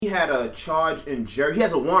had a charge in Jersey. He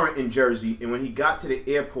has a warrant in Jersey, and when he got to the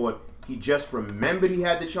airport, he just remembered he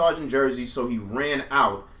had the charge in Jersey, so he ran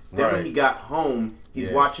out. Then when he got home,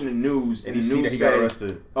 he's watching the news, and the news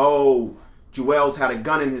says, "Oh, Juelz had a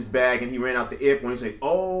gun in his bag," and he ran out the airport. He's like,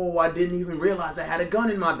 "Oh, I didn't even realize I had a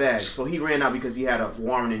gun in my bag." So he ran out because he had a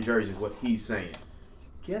warrant in Jersey. Is what he's saying.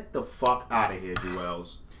 Get the fuck out of here,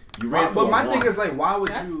 Juelz. You ran for But my thing is like, why would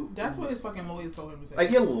you? That's what his fucking lawyers told him to say.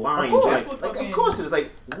 Like, you're lying. Of course it is.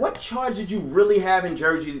 Like, what charge did you really have in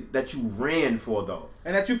Jersey that you ran for, though?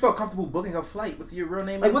 And that you felt comfortable booking a flight with your real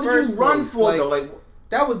name. Like, what did you run for, though? Like,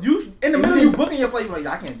 that was you in the middle of you booking your flight. You're like,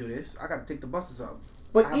 I can't do this. I got to take the bus or something.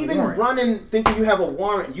 But even running, thinking you have a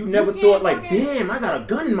warrant, you never thought like, damn, I got a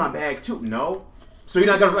gun in my bag too. No. So you're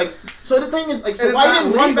not gonna like. So the thing is, like, so why you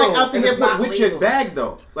didn't run back out the airport with your bag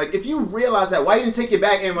though? Like, if you realize that, why you didn't take your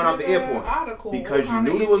bag and run out the airport? Because you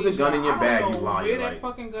knew there was a gun in your bag. You lied. Where that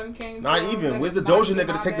fucking gun came from? Not even. Where's the Doja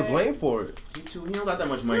nigga to take the blame for it? He don't got that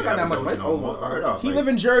much money. He got that much money. He live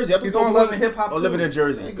in Jersey. He's on Love and Hip Hop. Oh, living in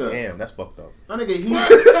Jersey. Damn, that's fucked up. My nigga, he's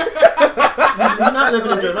not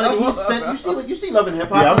living in Jersey. My nigga, he's sent. You see Love and Hip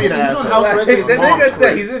Hop. Yeah, I mean, he's on house arrest. The nigga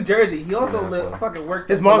said he's in Jersey. He also fucking works.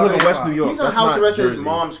 His mom live in West New York. He's on house arrest at his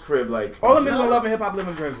mom's crib. Like, all the niggas on Love and Hip Hop live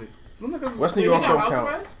in Jersey. West New York don't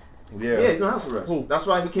count. Yeah, he's on house arrest. Who? That's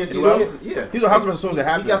why he can't see his kids. Yeah, he's on house arrest as soon as it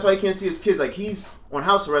happens. That's why he can't see his kids. Like, he's on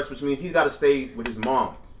house arrest, which means he's got to stay with his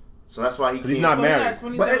mom. So that's why he can't. He's not married.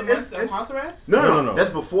 27 months of house arrest? No. That's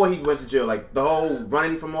before he went to jail. Like, the whole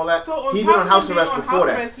running from all that. So he's been on house arrest before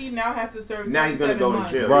that. He now has to serve. Now he's gonna go to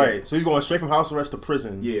jail. Right. So he's going straight from house arrest to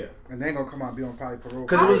prison. Yeah. And they ain't gonna come out and be on probably parole.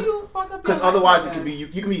 Because otherwise it could be you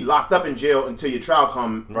can be locked up in jail until your trial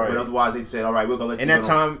come. Right. But otherwise they said, all right, we're gonna let you. And that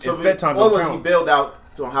time, so that time, he bailed out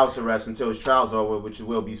on house arrest until his trial's over, which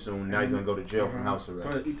will be soon. Now he's gonna go to jail from house arrest.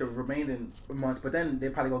 So he'll eat the remaining months, but then they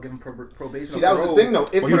probably gonna give him probation. See, that was the thing though.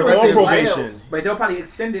 If he was on probation, but they'll probably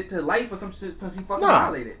extend it to life or some shit since he fucking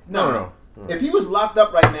violated. No. If he was locked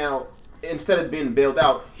up right now, instead of being bailed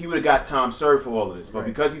out, he would have got time served for all of this. But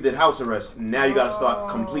because he did house arrest, now you got to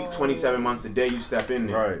start complete 27 months the day you step in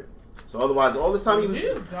there. Right. So otherwise, all this time he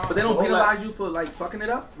was. But they don't penalize you for like fucking it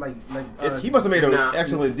up. Like he must have made an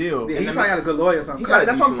excellent deal. Yeah, he probably got a good lawyer or something.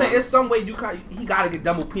 That's what I'm saying. It's some way he gotta get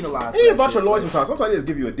double penalized. He a bunch of lawyers sometimes. Sometimes they just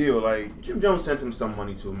give you a deal. Like Jim Jones sent him some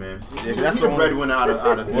money too, man. Yeah, that's the breadwinner out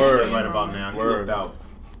of this shit right about now. He Word. looked out.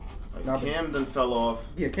 Like, Camden fell off.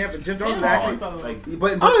 Yeah, Jim Jones is actually. Like,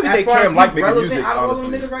 but I don't even think Cam like making music. Out of all them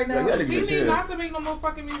Honestly, niggas right now, he need not to make no more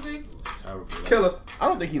fucking music. Terrible. Killer. I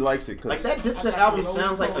don't think he likes it. Like, that Dipset album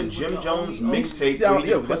sounds like a Jim Jones mixtape. Where he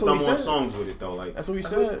just put no more songs with it though. Like, that's what we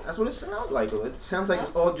said. That's what it sounds like. It sounds like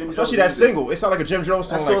it's all Jim Jones. Especially that single. It sounds like a Jim Jones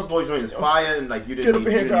song. That Source Boy joint is fire, and like you didn't. Get up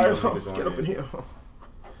in here, guys. Get up in here.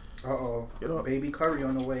 Get up. Baby Curry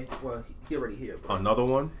on the way. Well, he already here. Another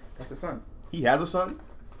one. That's his son. He has a son.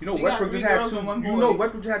 You know Westbrook just had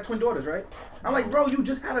Westbrook just had twin daughters, right? I'm like, bro, you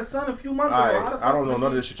just had a son a few months ago. I don't know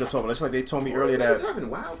none of this shit you're talking about. It's like they told me earlier that having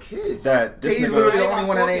wild kids. That this nigga literally the only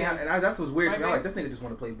one that ain't. And that's what's weird to me. I'm like, this nigga just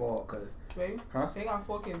want to play ball, cause. Huh? They got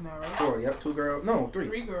 4 kids now, right? 4. Yep. 2 girls. No, 3.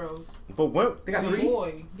 3 girls. But what? They got 3.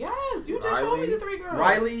 Boy. Yes, you just showed me the 3 girls.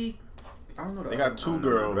 Riley. I don't know. They got 2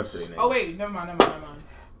 girls. Oh wait, never mind.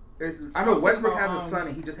 I know Westbrook has a son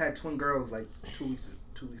and he just had twin girls like 2 weeks ago.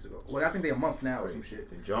 Well, I think they're a month now or some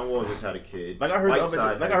shit. John Wall just had a kid. Like I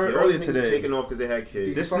heard earlier today. Taking off because they had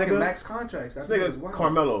kids. This nigga max contracts. This nigga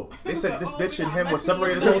Carmelo. They said this bitch and him were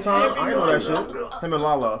separated this whole time. I didn't know that shit. Him and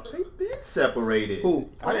Lala. They been separated.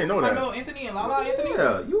 Who? I didn't know that. Carmelo Anthony and Lala Anthony.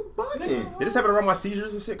 Yeah, you bugging. Did this happen around my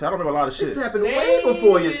seizures and shit? Cause I don't remember a lot of shit. This happened way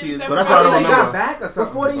before your season. So that's why I don't remember. Got back or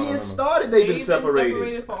something. Before the year started, they've been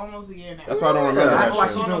separated for almost a year now. That's why I don't remember that That's why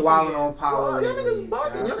shit. she been wilding on Power. Y'all niggas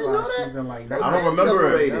bugging. Y'all didn't know that? I don't remember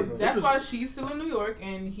it. That's why she's still in New York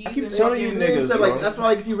and he's. I keep telling you niggas, so, like, that's why,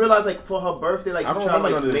 like, if you realize, like, for her birthday, like, I don't you try to,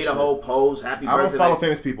 like, remember made a whole pose, happy birthday. I don't follow like,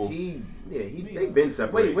 famous people. They've been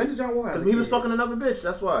separated. Wait, when did John Wall have? Because he was fucking another bitch.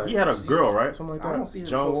 That's why. He had a girl, right? Something like that. I don't see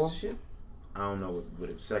John Wall. Shit. I don't know what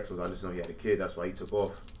his sex was. I just know he had a kid. That's why he took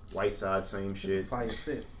off. Whiteside, same shit. Fire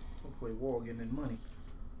fit. Hopefully Wall getting his money.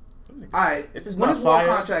 Alright, if it's when not is fire,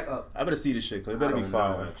 contract up? I better see this shit because it better be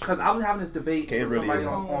fire. Because I was having this debate with somebody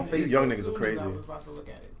on Facebook. These young niggas are crazy.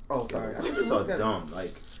 Oh, sorry. It's all dumb.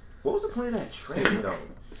 Like, what was the point of that trade though?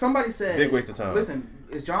 Somebody said big waste of time. Listen,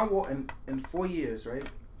 is John Wall in 4 years, right?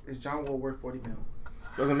 Is John Wall worth 40 mil?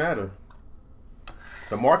 Doesn't matter.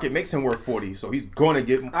 The market makes him worth 40, so he's gonna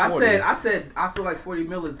get 40. I said I feel like 40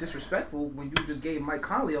 mil is disrespectful when you just gave Mike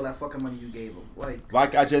Conley all that fucking money you gave him.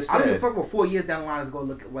 Like I just said. I don't give a fuck what 4 years down the line is gonna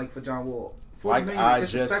look like for John Wall. Like I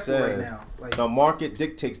just said, right now. the market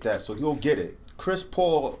dictates that, so he'll get it. Chris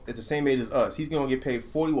Paul is the same age as us. He's gonna get paid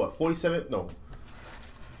 47? No.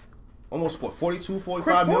 Almost 42,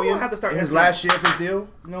 45 million have to start in his answering. last year of his deal.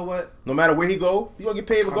 You know what? No matter where he go, he gonna get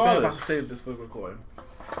paid I'm about to regardless. save this for recording.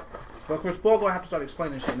 But Chris Paul gonna have to start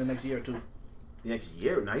explaining shit in the next year or two. Next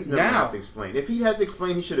year? Now he's never gonna have to explain. If he had to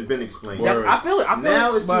explain, he should have been explained. Word. I feel it.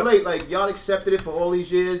 Now it's too late. Like, y'all accepted it for all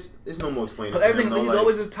these years. There's no more explaining. But everything, for him, he's no,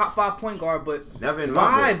 always his top 5 point guard, but never in my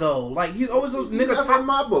why book. though? Like he's always those Never niggas top. in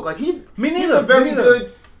my book. Like he's Me neither. He's a very me neither.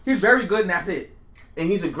 good, He's very good, and that's it. and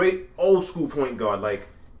he's a great old school point guard. Like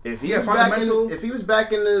if he Yeah, was back in, fundamental. if he was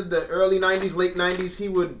back in the early '90s, late '90s, he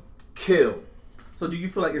would kill. So do you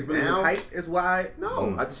feel like it's really his Now- height is why?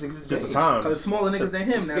 No, I just think it's Just the game. time. Because smaller niggas than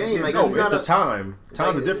him. It's That's game, getting like, No, better. he's it's not the time. Times like-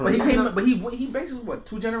 are But he different. came. But he basically what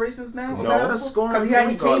 2 generations now? He's No. not a scoring Because he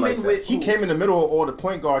point guard came like in that. with He came in the middle of all the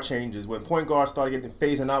point guard changes when point guards started getting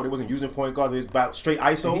phasing out. They wasn't using point guards. It was about straight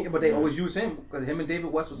ISO. But they always use him because him and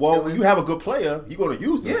David West was. Well, killing. when you have a good player, you're gonna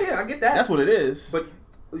use them. Yeah, I get that. That's what it is. But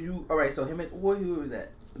you all right? So him and where he was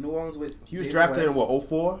at New Orleans with. He was David drafted in West. what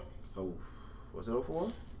 04? Oh, was it 04?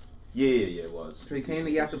 Yeah, it was. So he came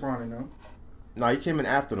the year after Bronner, no? No, he came in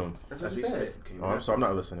after them. That's what That's you what he said. Came Oh, I'm back. sorry, I'm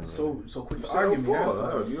not listening. Man. So quick You to said argue me. 04. that's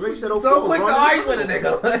all. You already said 04. So quick to Bronny argue with a James.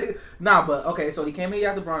 nigga. Nah, but okay. So he came the year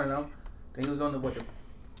after Bronner, no? Then he was on the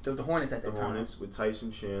Hornets at The that time. Hornets with Tyson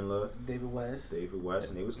Chandler, David West. David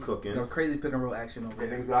West, and they was cooking. There was crazy pick and roll action over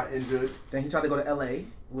there. got injured. Then he tried to go to LA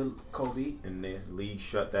with Kobe. And the league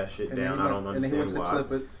shut that shit And then down. he I went, don't and then he went understand to the why.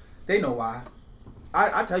 Clippers. They know why.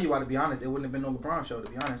 I tell you why. To be honest, it wouldn't have been no LeBron show. To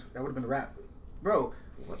be honest, that would have been a wrap, bro.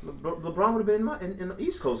 What? LeBron would have been in the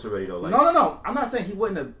East Coast already though. Like, No. I'm not saying he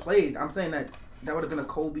wouldn't have played. I'm saying that would have been a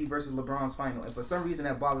Kobe versus LeBron's final. And for some reason,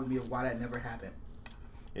 that bothered me of why that never happened.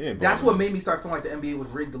 That's what made me start feeling like the NBA was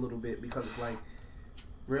rigged a little bit because it's like,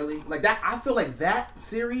 really, like that. I feel like that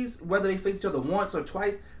series, whether they face each other once or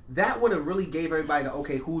twice, that would have really gave everybody the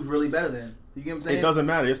okay, who's really better than. You get what I'm saying? It doesn't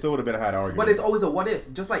matter. It still would have been a hard argument. But it's always a what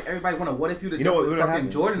if. Just like everybody want to what if you to You know what with would've fucking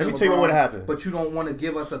happened? Jordan. Let me and tell you what LeBron, would've happened. But you don't want to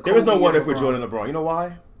give us a. There is no Kobe what and if with LeBron. Jordan and LeBron. You know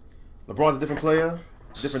why? LeBron's a different player,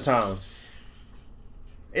 different time.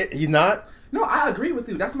 He's not. No, I agree with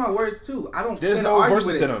you. That's my words too. I don't. There's care to no argue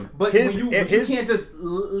versus with it. in him. But His- you can't just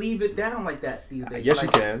leave it down like that these days. Yes,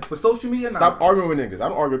 like, you can. For social media, Stop arguing with niggas. I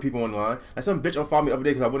don't argue with people online. Like some bitch unfollowed me the other day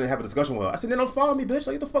because I wouldn't have a discussion with her. I said, then don't follow me, bitch.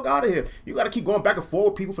 Like, get the fuck out of here. You gotta keep going back and forth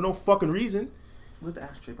with people for no fucking reason. With the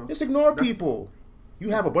ashtray, bro. Just ignore people. You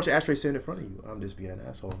have a bunch of ashtrays sitting in front of you. I'm just being an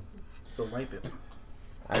asshole. So wipe it.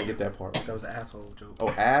 I didn't get that part. That was an asshole joke. Oh,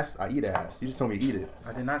 ass? I eat ass. You just told me to eat it.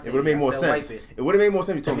 I did not say It would have made I more said sense. Wipe It would have made more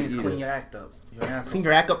sense if you That told me means to clean eat your it. act up. You're an asshole. Clean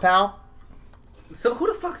your act up, pal. So who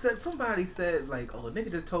the fuck said? Somebody said like, "Oh, a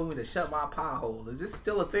nigga just told me to shut my pie hole." Is this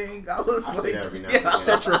still a thing? I was I like, say that every now and then.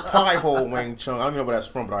 Set your pie hole, Wang Chung. I don't even know where that's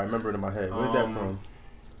from, but I remember it in my head. Where's that from?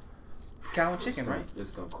 cow and chicken, right?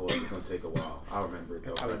 It's gonna take a while. I remember it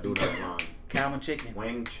though. 'Cause I do that line. Cow and chicken.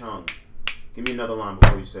 Wang Chung. Give me another line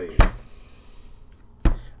before you say it.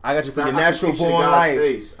 I got you for I your can natural picture the born guy's life.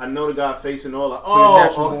 Face. I know the guy face and all that. For your Oh,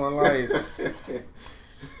 natural born life.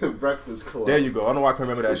 Breakfast Club. There you go. I don't know why I can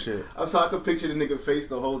remember that shit. I thought I could picture the nigga face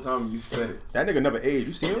the whole time you said it. That nigga never aged.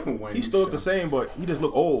 You see him? Wang He still look Chung. the same, but he just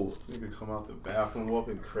look old. Nigga come out the bathroom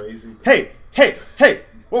walking crazy. Hey!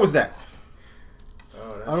 What was that?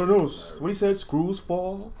 Oh, I don't know. What he said? Screws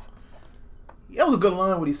fall? That was a good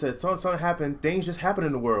line what he said. Something happened. Things just happen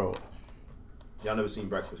in the world. Y'all never seen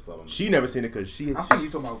Breakfast Club? She never seen it because I think you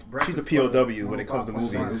talking about breakfast. she's a POW when it comes to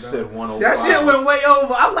movies. It said 105. That shit went way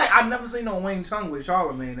over. I'm like, I've never seen no Wayne Chung with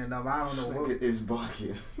Charlamagne and them. I don't know what. Nigga is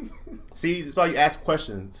bucket. See, that's why you ask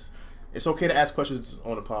questions. It's okay to ask questions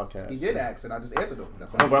on the podcast. He did ask and I just answered them.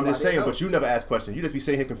 That's No, but I'm just why I saying, didn't but you never ask questions. You just be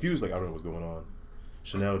sitting here confused like, I don't know what's going on.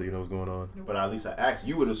 Chanel, do you know what's going on? But at least I asked.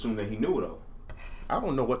 You would assume that he knew though. I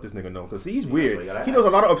don't know what this nigga know because he's Yeah, weird. but you gotta He knows a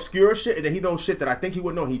ask. lot of obscure shit, and then he knows shit that I think he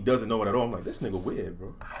would know. He doesn't know it at all. I'm like, this nigga weird,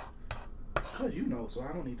 bro. Cause you know, so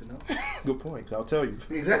I don't need to know. Good point. 'Cause I'll tell you.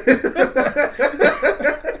 Exactly.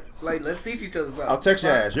 Like, let's teach each other something. I'll text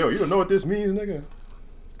your ass. Yo, you don't know what this means, nigga.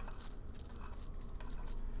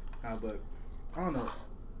 But I don't know.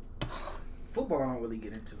 Football, I don't really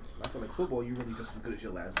get into. I feel like football, you really just as good as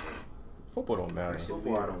your last game. Football don't matter.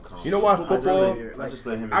 Football, I don't count. You know why Football football? really- I just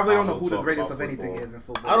let him. I really don't know and who the Pablo greatest talk of about anything football. is in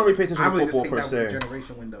football. I don't really pay attention I to really football just per take that se. with the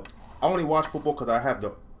generation window. I only watch football because I have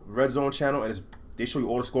the red zone channel and they show you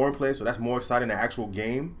all the scoring plays, so that's more exciting than the actual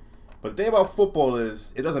game. But the thing about football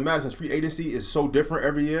is it doesn't matter since free agency is so different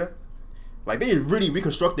every year. Like they really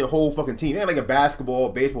reconstruct their whole fucking team. They ain't like in basketball,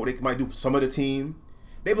 baseball. They might do some of the team.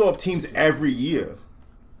 They blow up teams every year.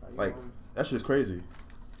 Like that shit is crazy.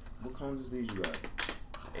 What cones is these you got?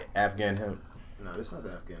 Afghan hemp. No, this not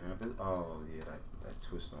the Afghan hemp. Oh yeah, that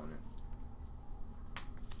twist on it.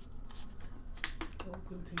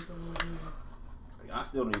 I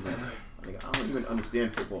still don't even. I don't even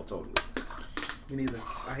understand football totally. Me neither.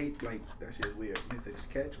 I hate like that shit is weird. They say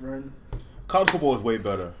just catch, run. College football is way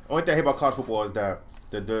better. Only thing I hate about college football is that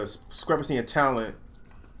the discrepancy in talent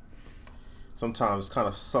sometimes kind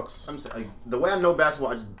of sucks. I'm saying, like, the way I know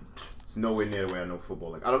basketball, it's nowhere near the way I know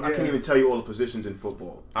football. Like I can't even tell you all the positions in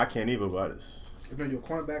football. I can't either, but if you're a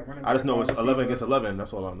cornerback, running I just know it's 11 against 11.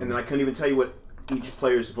 That's all I know. And then I couldn't even tell you what each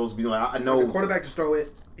player is supposed to be doing. Like, I know like the quarterback just throw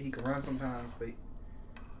it. He can run sometimes, but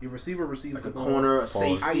your receiver receives like the a ball. corner, a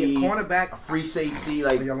safety, cornerback, a free safety.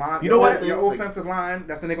 Like your line, you know what? Your offensive line.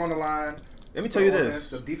 That's the nigga on the line. Let me tell you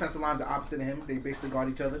this. The defensive line's the opposite of him. They basically guard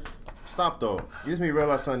each other. Stop though. It gives me to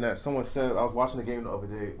realize something that someone said. I was watching the game the other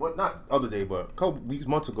day. Well, not the other day, but a couple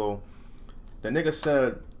months ago. The nigga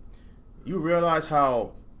said, "You realize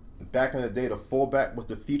how back in the day the fullback was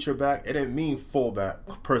the feature back? It didn't mean fullback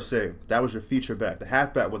per se. That was your feature back. The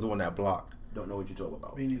halfback was the one that blocked." Don't know what you're talking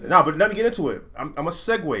about. Nah, but let me get into it. I'm a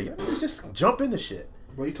segue. Just jump into shit.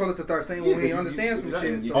 Well, you told us to start saying when we understand some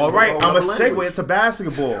shit. So. All right, I'm a segue into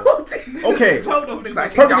basketball. Okay,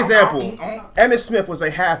 perfect example. Emmitt Smith was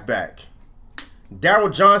a halfback.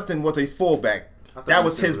 Daryl Johnston was a fullback. That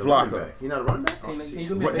was his blocker. You're not a running back?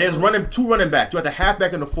 There's two running backs. You have the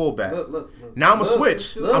halfback and the fullback. Look. Now I'm gonna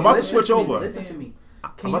switch. I'm about to switch over. Listen to me.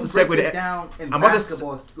 I'm about to segue to down in I'm about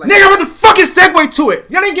basketball. to nigga, I'm about to fucking segue to it.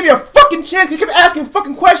 Y'all didn't give me a fucking chance. You kept asking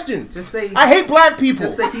fucking questions. Just say, I hate black people.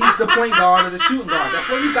 Just say he's the point guard or the shooting guard. That's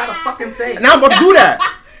what you gotta fucking say. Now I'm about to do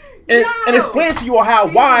that. And explain to you all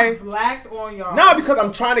why. Blacked on y'all. Nah, because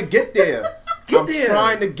I'm trying to get there.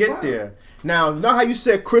 Trying to get there. Now, you know how you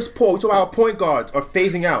said Chris Paul, you talk about point guards are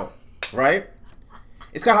phasing out, right?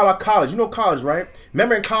 It's kind of how about college. You know college, right?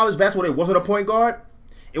 Remember in college basketball, it wasn't a point guard?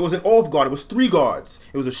 It was an off guard. It was 3 guards.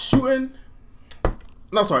 It was a shooting.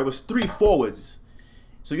 No, sorry. It was 3 forwards.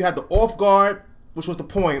 So you had the off guard, which was the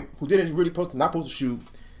point, who didn't really not supposed to shoot,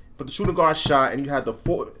 but the shooting guard shot, and you had the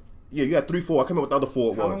 4. Yeah, you had 3, 4. I can't remember what the other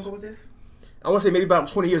forward was. How long ago was this? I want to say maybe about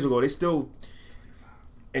 20 years ago. They still,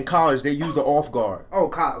 in college, they used the off guard. Oh,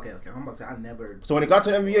 okay. I'm about to say I never. So when it got to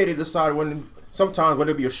the NBA, they decided sometimes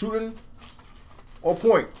whether it be a shooting or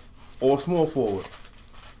point or a small forward.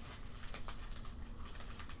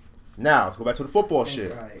 Now, let's go back to the football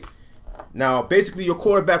shit. Right. Now, basically, your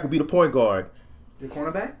quarterback will be the point guard. The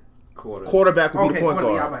cornerback? Quarterback will be the point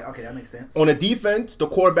guard. Yeah, right. Okay, that makes sense. On the defense, the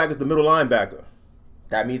quarterback is the middle linebacker.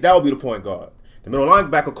 That means that will be the point guard. The middle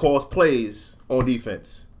linebacker calls plays on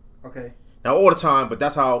defense. Okay. Now, all the time, but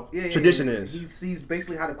that's how tradition is. He sees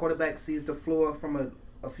basically how the quarterback sees the floor from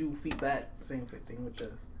a few feet back. Same thing with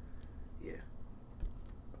the... Yeah.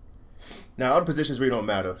 Now, other positions really don't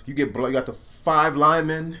matter. You got the 5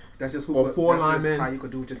 linemen. That's just 4 linemen. Just how you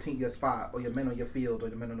could do with your team, your spot, or your men on your field, or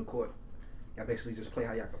your men on the court. Y'all basically just play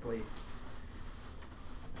how y'all can play.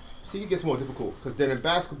 See, it gets more difficult because then in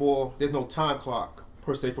basketball, there's no time clock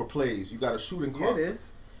per se for plays. You got a shooting clock. Yeah, it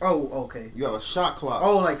is. Oh, okay. You have a shot clock.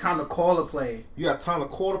 Oh, like time to call a play. You have time to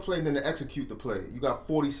call the play and then to execute the play. You got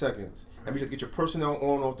 40 seconds. That means you have to get your personnel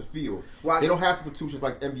on and off the field. They don't have substitutions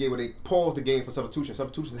like NBA where they pause the game for substitutions.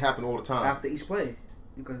 Substitutions happen all the time. After each play,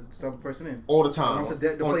 you can sub a person in. All the time.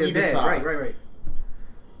 The on player's either dead. side. Right.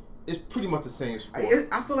 It's pretty much the same sport.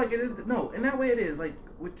 I feel like it is. No, in that way it is. Like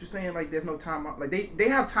what you're saying, like there's no timeout. Like they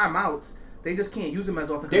have timeouts. They just can't use them as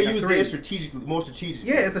often. They use them more strategically.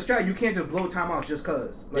 Yeah, it's a strategy. You can't just blow timeouts just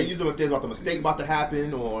cause. Like, they use them if there's a mistake about to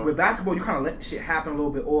happen, or with basketball, you kind of let shit happen a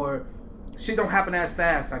little bit, or shit don't happen as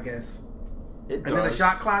fast, I guess. It does. And then the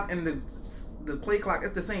shot clock and the play clock,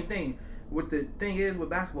 it's the same thing. What the thing is with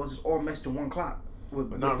basketball, it's just all meshed to one clock. With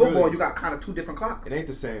football, really. You got kind of 2 different clocks. It ain't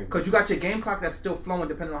the same because you got your game clock that's still flowing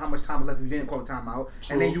depending on how much time left. If you didn't call a timeout,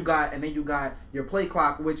 True. and then you got your play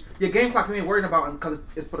clock, which your game clock you ain't worried about because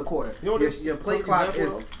it's for the quarter. You know your play clock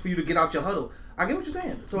is for you to get out your huddle. I get what you're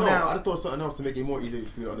saying. So now I just thought something else to make it more easier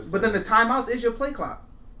for you to understand. But then the timeouts is your play clock.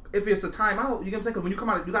 If it's a timeout, you get what I'm saying? Because when you come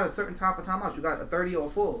out, you got a certain time for timeouts. You got a 30 or a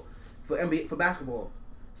full for NBA for basketball.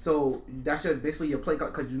 So that's basically your play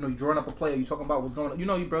clock because you're drawing up a play. Or you talking about what's going on.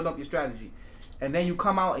 You build up your strategy. And then you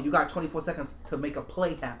come out and you got 24 seconds to make a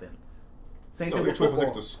play happen. Same thing with 24 football.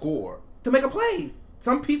 seconds to score. To make a play.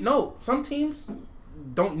 Some teams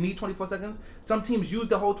don't need 24 seconds. Some teams use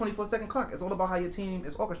the whole 24-second clock. It's all about how your team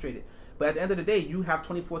is orchestrated. But at the end of the day, you have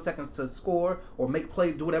 24 seconds to score or make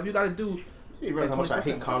plays, do whatever you got to do. You realize how much I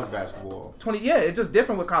hate college basketball. It's just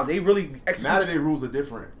different with college. They really Saturday rules are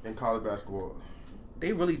different in college basketball.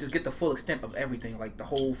 They really just get the full extent of everything, like the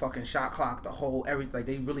whole fucking shot clock, the whole everything. Like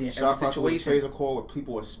they really in shot every situation. Plays a call with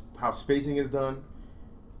people, how spacing is done.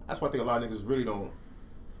 That's why I think a lot of niggas really don't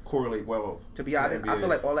correlate well. To be honest, I feel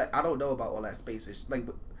like all that. I don't know about all that space. It's like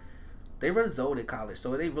They run zone in college,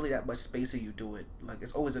 so it ain't really that much spacing you do it. Like,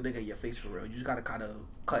 it's always a nigga in your face for real. You just gotta kind of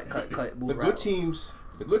cut, move The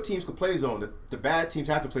good teams can play zone. The bad teams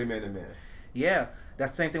have to play man to man. Yeah,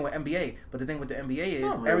 that's the same thing with NBA. But the thing with the NBA is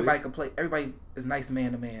Not really. everybody can play. Everybody is nice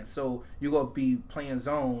man to man. So you gonna be playing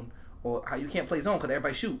zone, or how you can't play zone because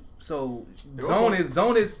everybody shoot. So zone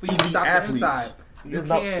is for you to stop the inside.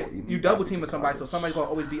 You double team with somebody, so somebody's gonna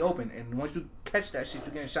always be open. And once you catch that shit,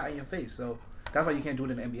 you're getting shot in your face. So that's why you can't do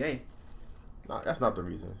it in the NBA. No, that's not the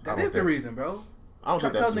reason. That is the reason, bro. I don't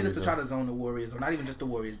think that's tell the niggas reason. to try to zone the Warriors, or not even just the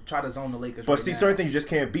Warriors. Try to zone the Lakers. But see, certain things you just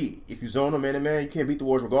can't beat. If you zone them man to man, you can't beat the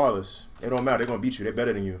Warriors regardless. It don't matter. They're gonna beat you. They're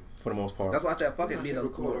better than you for the most part. That's why I said fuck it, beat the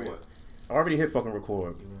Warriors. I already hit fucking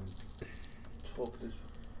record. Talk this.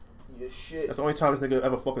 Your shit. That's the only time this nigga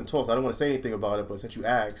ever fucking talks. I don't want to say anything about it, but since you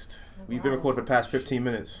asked, we've been recording for the past 15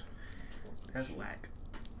 minutes. That's whack.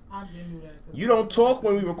 I didn't do that. You don't talk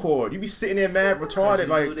when we record. You be sitting there mad retarded We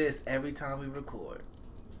do like this every time we record.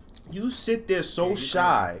 you sit there so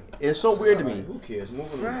shy. It's so weird to me. Who cares?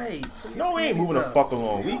 Moving Right. No, we ain't moving the fuck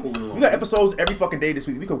along. We got episodes every fucking day this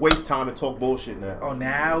week. We could waste time and talk bullshit now. Oh,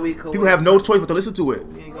 now we cool. People have no choice but to listen to it.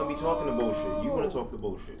 We ain't gonna be talking the bullshit. You wanna talk the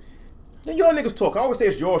bullshit. Then y'all niggas talk. I always say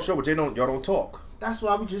it's your show, but y'all don't talk. That's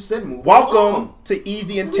why we just said move. Welcome to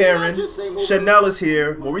Easy and Did we not Taryn. just say move Chanel is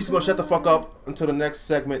here. Maurice is gonna shut the fuck up until the next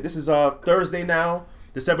segment. This is Thursday now,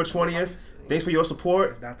 December 20th. Thanks for your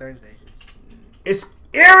support. It's not Thursday. It's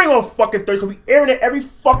airing on fucking Thursday. We airing it every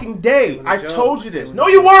fucking day. was a I joke. told you this. It was No,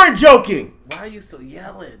 a you joke. weren't joking. Why are you so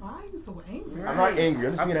yelling? Why are you so angry? I'm not angry.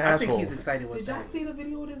 I'm just being an I asshole. think he's excited with Did y'all that. see the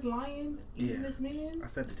video of this lion eating Yeah. this man? I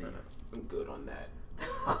sent it to you. I'm good on that.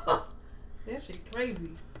 That shit crazy.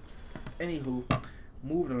 Anywho,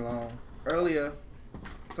 moving along. Earlier,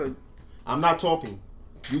 so I'm not talking.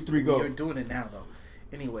 You three go. you're doing it now though.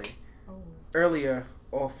 Anyway, Oh. earlier,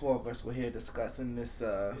 all four of us were here discussing this.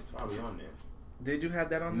 It's probably on there. Did you have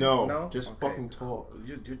that on? No, there? No, just Okay. fucking talk.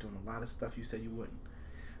 You're doing a lot of stuff you said you wouldn't.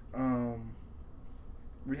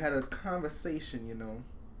 We had a conversation, you know.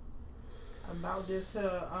 About this,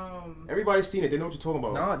 Everybody's seen it. They know what you're talking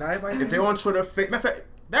about. No, not everybody. If they're on Twitter, matter of fact,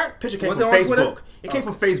 that picture came Was from it on Twitter? Facebook. It came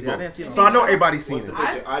from See, I Facebook. didn't see it on So I know everybody's seen What's it. the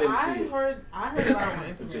picture? I didn't see it. heard about it on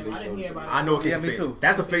Instagram. I didn't hear about it. I know it came Yeah, from me Facebook. too.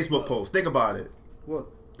 That's a Facebook post. Think about it. What?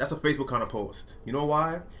 That's a Facebook kind of post. You know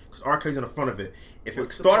why? Because R. Kelly's in the front of it. If it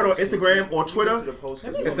What's the started on post? Instagram or Look Twitter, at the post.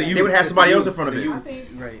 Let me It's go a back. they would have It's somebody a else you. in front of It's it. a I you.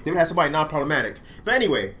 think Right. They would have somebody non-problematic. But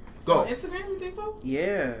anyway, go. on Instagram, you think so?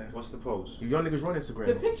 Yeah. What's the post? You young niggas run The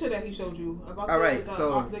Instagram. picture that he showed you about All the, right, the,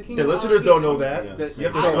 so the King The of listeners R&B. don't know that. Yeah. The- You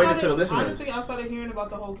have to I explain it to the started- listeners. Honestly, I started hearing about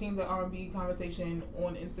the whole Kings of R&B conversation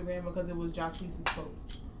on Instagram because it was Jacquees'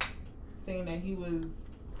 post saying that he was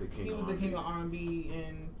The king. the of king of R&B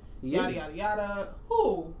and Yes. yada yada yada.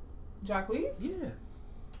 Who? Jacquees? Yeah.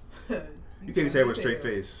 You can't even say it with a straight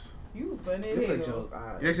face. You funny It's as a hell. joke.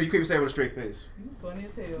 Alright. They say you can't even say it with a straight face. You funny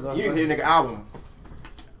as hell. Look. You didn't hear the nigga album.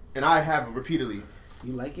 And I have it repeatedly.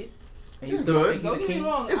 You like it? And It's you still good. think he Don't the get me king?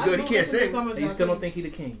 wrong. It's I good, do he can't listen to sing. some of And you still don't Jacquees. think he the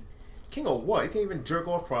king? King of what? He can't even jerk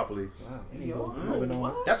off properly. Wow. Yo, Anywho, moving on.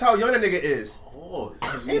 what? That's how young that nigga is. Oh,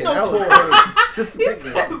 Ain't Yeah, no that pause. was just He the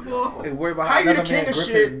said thing. balls. Hey, worry about How you the another king man of grip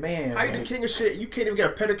shit? his man. How you the like- king of shit? You can't even get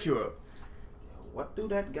a pedicure. what do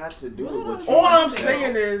that got to do What with do what I you All I'm Yeah.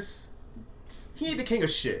 saying is, he ain't the king of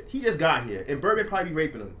shit. He just got here, and Birdman probably be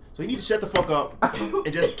raping him. So he need to shut the fuck up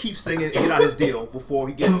and just keep singing and get out his deal before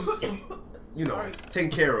he gets, you know,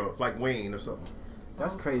 taken care of, like Wayne or something.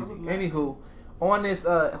 That's crazy. I was laughing. Anywho, on this,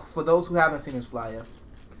 for those who haven't seen this flyer,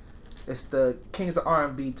 it's the Kings of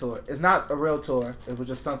R&B tour. It's not a real tour. It was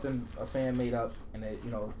just something a fan made up, and it,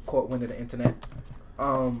 caught wind of the internet.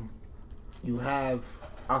 You have.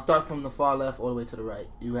 I'll start from the far left all the way to the right.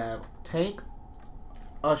 You have Tank,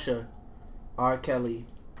 Usher, R. Kelly,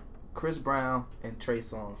 Chris Brown, and Trey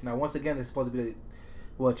Songz. Now, once again, it's supposed to be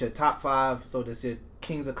your top five. So this your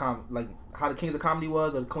Kings of like how the Kings of Comedy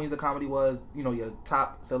was or the Queens of Comedy was. Your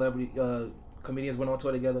top celebrity comedians went on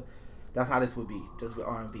tour together. That's how this would be, just with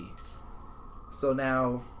R&B. So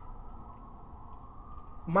now,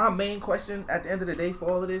 my main question at the end of the day for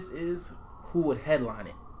all of this is, who would headline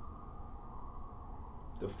it?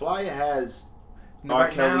 The flyer has Right R.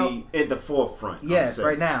 Kelly now- in the forefront. Yes, I'm saying.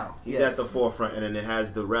 right now. He's yes. at the forefront, and then it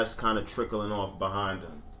has the rest kind of trickling off behind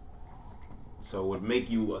him. So it would make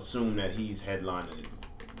you assume that he's headlining it.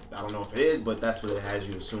 I don't know if it is, but that's what it has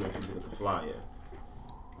you assume if you look at the flyer.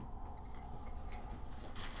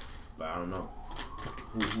 But I don't know.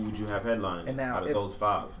 Who would you have headlining And now out of if- those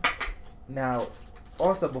five? Now,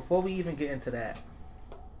 also before we even get into that,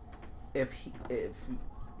 if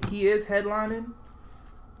he is headlining,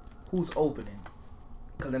 who's opening?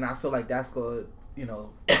 Because then I feel like that's gonna you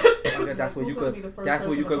know, that's where you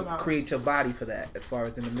could create your body for that. As far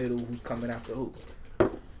as in the middle, who's coming after who.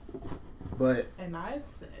 But and I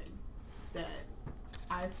said that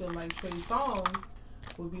I feel like Trey Songz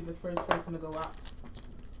would be the first person to go out.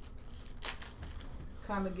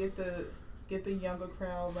 Kind of get the younger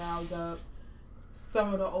crowd riled up.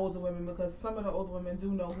 Some of the older women, because some of the older women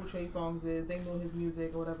do know who Trey Songz is. They know his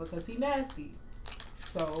music or whatever, because he nasty.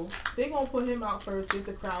 So they gonna put him out first, get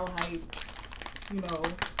the crowd hype. You know.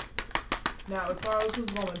 Now, as far as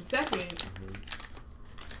who's going second,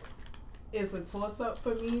 it's a toss up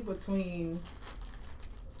for me between.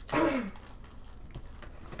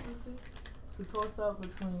 It's a toss up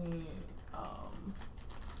between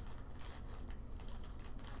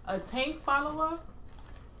a Tank follow up,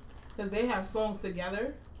 because they have songs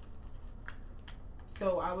together.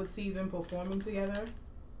 So I would see them performing together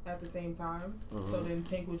at the same time. So then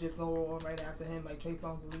Tank would just go on right after him, like Trey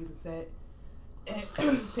Songz would lead the set, and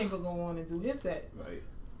Tank would go on and do his set. Right.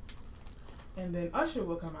 And then Usher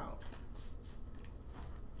would come out.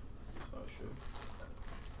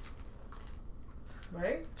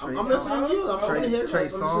 Right? I'm listening to you. I'm going to hear Trey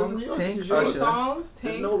Songz, Tank, Usher.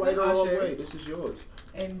 There's no right or wrong way. This is yours.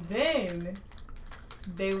 And then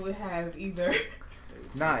they would have either.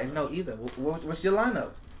 No, either. What's your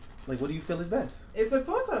lineup? Like, what do you feel is best? It's a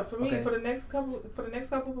toss up for me. Okay. For the next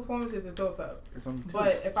couple performances, it's a toss up. It's only two.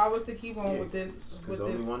 But if I was to keep on with this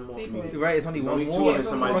sequence, right? It's only one more.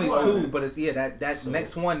 It's only two, but it's that so,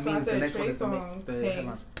 next one means the next Trey one is the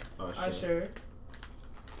headline. Usher.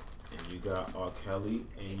 And you got R. Kelly,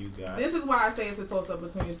 and you got. This is why I say it's a toss up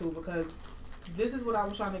between the two, because this is what I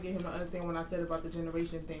was trying to get him to understand when I said about the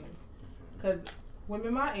generation thing. Because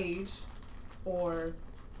women my age, or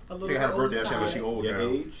a little bit older. I think I had a birthday actually, but she old now.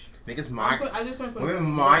 Age? Niggas my I just went for women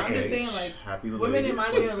my I'm age. just saying, like, happy women in my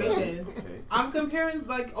generation. Okay. I'm comparing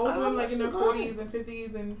like older women, like in their 40s and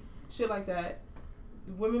 50s and shit like that.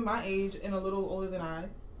 Women my age and a little older than I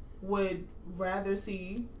would rather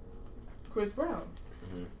see Chris Brown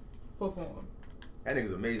perform. That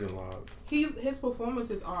nigga's amazing live. His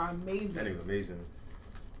performances are amazing. That nigga's amazing.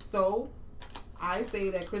 So I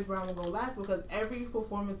say that Chris Brown will go last, because every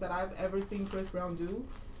performance that I've ever seen Chris Brown do,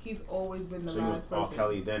 he's always been the last person. R.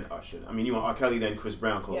 Kelly, then Usher. I mean, you want R. Kelly, then Chris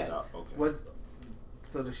Brown close out. Okay.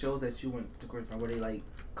 So the shows that you went to Chris Brown, were they like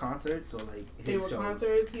concerts or like his They were shows?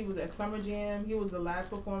 concerts. He was at Summer Jam. He was the last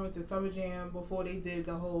performance at Summer Jam before they did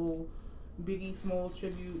the whole Biggie Smalls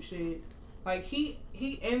tribute shit. Like, he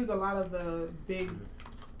ends a lot of the big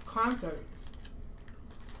concerts.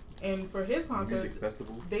 And for his concerts, music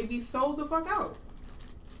festivals, they be sold the fuck out.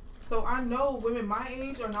 So I know women my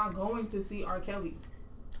age are not going to see R. Kelly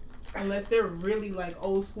unless they're really like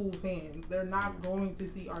old school fans. They're not going to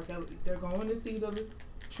see R. Kelly. They're going to see the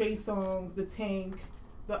Trey Songz, the Tank,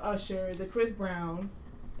 the Usher, the Chris Brown,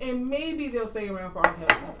 and maybe they'll stay around for R.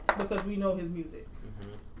 Kelly because we know his music.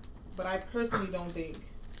 But I personally don't think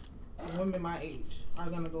women my age are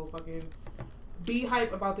gonna go fucking be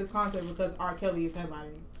hype about this concert because R. Kelly is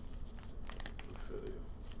headlining.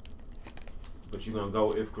 But you're gonna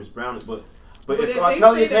go if Chris Brown is, but if R.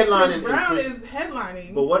 Kelly is headlining, Chris Brown is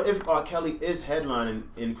headlining. But what if R. Kelly is headlining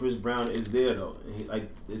and Chris Brown is there though?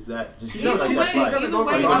 Is that just she's gonna go?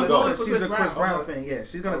 She's a Chris Brown fan. Yeah,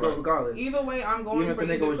 she's gonna go regardless. Either way, I'm going for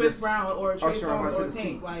either Chris Brown or Trey Songz or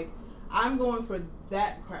Tank. Like, I'm going for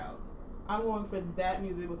that crowd. I'm going for that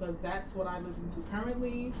music because that's what I listen to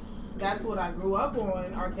currently. That's what I grew up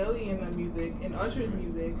on, R. Kelly and the music and Usher's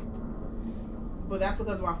music. But that's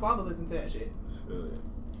because my father listened to that shit. Really?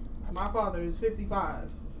 My father is 55.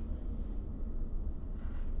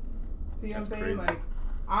 See what I'm saying? Crazy. Like,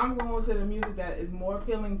 I'm going to the music that is more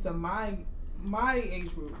appealing to my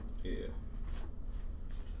age group. Yeah.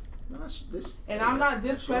 And I'm not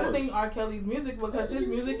discrediting R. Kelly's music because his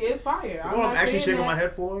music is fire. You know what I'm actually shaking my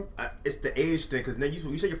head for? It's the age thing. Because then you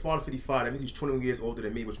say your father's 55. That means he's 21 years older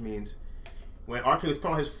than me, which means when R. Kelly was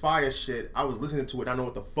putting on his fire shit, I was listening to it. I know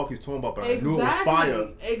what the fuck he's talking about, but I knew it was fire.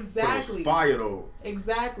 Exactly. But it was fire though.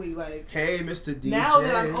 Exactly. Like, hey, Mr. DJ. Now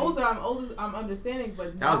that I'm older, I'm understanding.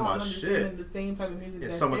 But now I'm understanding shit. The same type of music in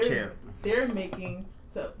summer camp they're making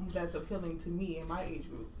that's appealing to me in my age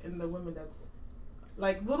group and the women that's.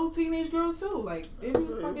 Like, little teenage girls too. Like, they be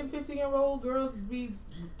fucking 15-year-old girls be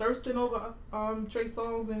thirsting over Trey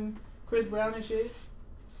Songz and Chris Brown and shit.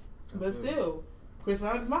 But still, Chris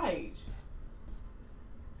Brown is my age.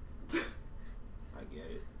 I get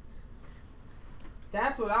it.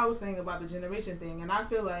 That's what I was saying about the generation thing. And I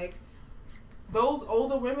feel like those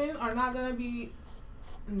older women are not going to be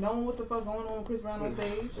knowing what the fuck going on with Chris Brown on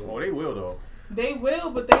stage. Oh, they will though. They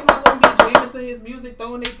will, but they're not going to be jamming to his music,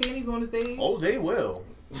 throwing their panties on the stage. Oh, they will.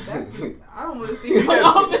 I don't want to see my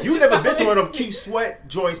office. You never been to one of them Keith Sweat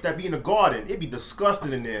joints that be in the garden. It'd be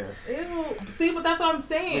disgusting in there. Ew. See, but that's what I'm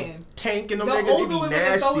saying. Like Tank and them the niggas, older they be women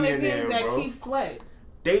nasty that in there, that bro. Keith Sweat.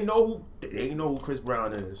 They know who Chris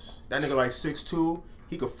Brown is. That nigga like 6'2".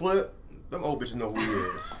 He could flip. Them old bitches know who he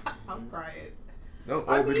is. I'm crying. Them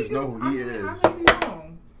old bitches know who he is. I may be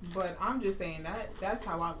wrong, but I'm just saying that's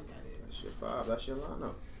how I look at it. That's your five. That's your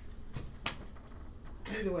lineup.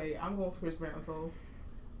 Either way, I'm going for Chris Brown. So,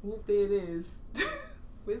 whoop, there it is.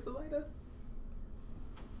 Where's the lighter?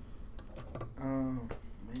 Man.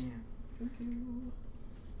 Thank you.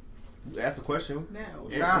 You asked the question. Now,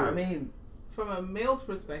 Nah, I mean, from a male's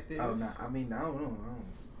perspective. oh, nah, I mean, I don't know.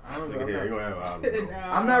 I don't Nigga here, you don't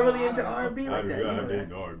have I'm not really into R&B like that. I'm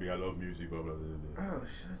into R&B. I love music. Blah, blah, blah, blah. Oh,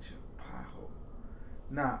 shut your pie hole.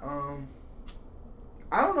 Nah,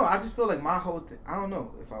 I don't know. I just feel like my whole thing. I don't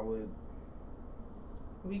know if I would.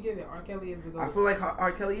 We get it. R. Kelly is the goat. I feel like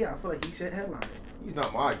R. Kelly. Yeah, I feel like he should headline it. He's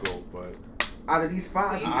not my GOAT, but out of these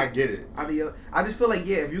five, I get it. I just feel like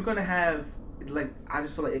if you're gonna have I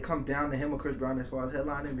just feel like it comes down to him or Chris Brown as far as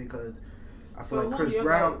headlining because I feel like Chris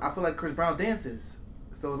Brown. I feel like Chris Brown dances,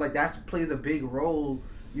 so it's like that plays a big role.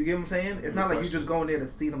 You get what I'm saying? It's not like you just going there to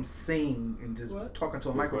see them sing and just talking to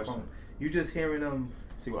a microphone. You just hearing them.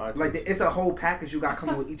 See what I like it's a whole package you got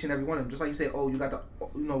coming with each and every one of them. Just like you say, you got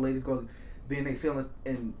the ladies go being their feelings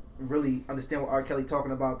and really understand what R. Kelly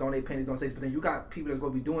talking about, throwing their panties on stage. But then you got people that's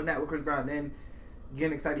going to be doing that with Chris Brown, then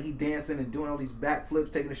getting excited, he dancing and doing all these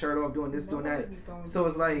backflips, taking the shirt off, doing this, doing that. So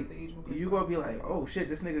it's like you going to be like, oh shit,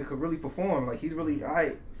 this nigga could really perform. Like he's really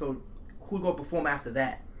alright. So who going to perform after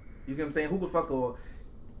that? You get what I'm saying? Who could fuck or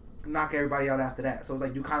knock everybody out after that? So it's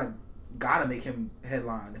like you kind of gotta make him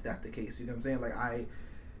headline if that's the case. You know what I'm saying? Like I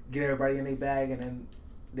get everybody in their bag and then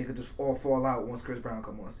they could just all fall out once Chris Brown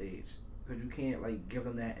come on stage. Because you can't like give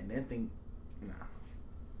them that and then think, nah.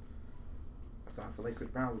 So I feel like Chris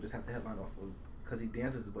Brown would just have to headline off of because he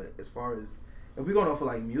dances. But as far as if we're going off of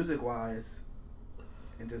like music wise,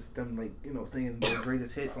 and just them like singing their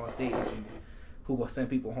greatest hits on stage and who will send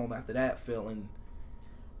people home after that feeling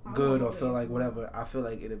good or feel like whatever, I feel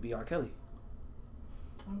like it'd be R. Kelly.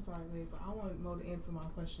 I'm sorry, babe, but I want to know the answer to my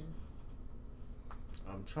question.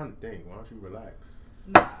 I'm trying to think. Why don't you relax?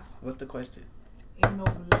 Nah. What's the question? Ain't no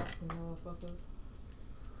relaxing, motherfucker.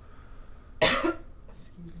 Excuse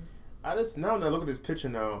me. I just now that I look at this picture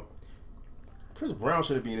now, Chris Brown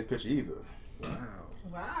shouldn't be in this picture either.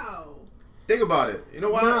 Wow. Think about it. You know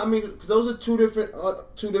why? Nah, I mean, cause those are two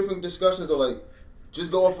different discussions. Or like,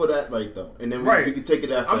 just go off of that right though, and then we can take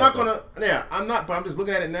it after. I'm not gonna. Yeah, I'm not. But I'm just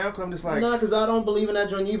looking at it now because I'm just like. Nah, because I don't believe in that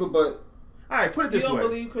joint either. But all right, put it this way. You don't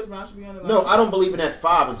believe Chris Brown should be on the line? No, I don't believe in that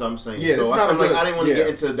 5, as I'm saying. Yeah, so I didn't want to get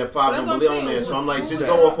into the 5 and believe on there. So I'm like, just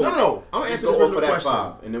go off of. No. I'm gonna answer this off of that question.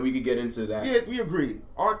 5, and then we could get into that. Yeah, we agree.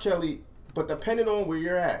 R. Kelly, but depending on where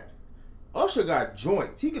you're at, Usher got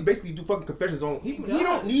joints. He could basically do fucking confessions on. He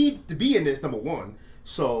don't need to be in this, number one.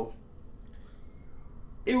 So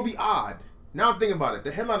it would be odd. Now I'm thinking about it.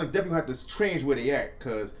 The headliner definitely have to change where they at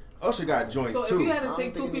because Usher got joints too. So if you had to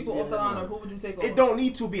take 2 people off the lineup, who would you take off? It don't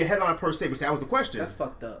need to be a headliner per se, but that was the question. That's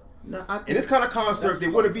fucked up. No, in this kind of concert,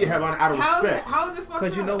 there wouldn't be a headliner out of respect. How is it fucked up?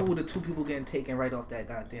 Because you know who the 2 people getting taken right off that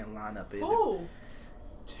goddamn lineup is. Who?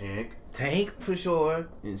 Tank for sure,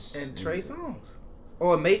 and Trey Songz.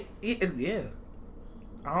 Or yeah.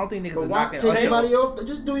 I don't think niggas but are why knocking take anybody off?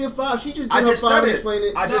 Just do your 5. She just did her 5 and explained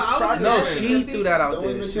it. I just tried to. No, she threw that out there.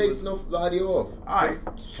 Don't even take nobody off. Alright.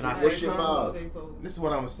 Can I say what's your 5? This is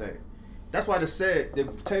what I'm going to say. That's why I just said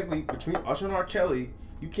that technically between Usher and R. Kelly,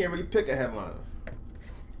 you can't really pick a headliner.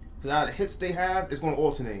 Because out of the hits they have, it's going to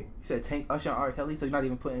alternate. You said Tank, Usher, and R. Kelly, so you're not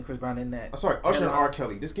even putting Chris Brown in that. I'm sorry, Usher and R.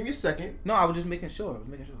 Kelly. Just give me a second. No, I was just making sure.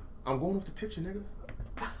 I'm going off the picture, nigga.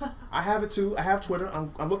 I have it too. I have Twitter.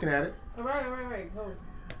 I'm looking at it. All right. Go.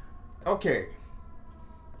 Okay.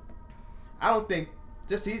 I don't think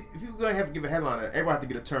if you're gonna have to give a headliner, everybody have to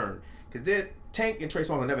get a turn because Tank and Trey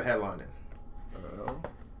Songz are never headlining.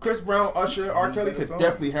 Chris Brown, Usher, R. Kelly could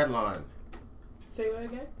definitely headline. Say what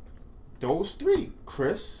again? Those 3,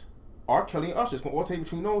 Chris, R. Kelly, and Usher. It's gonna alternate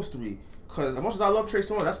between those 3. Cause as much as I love Trey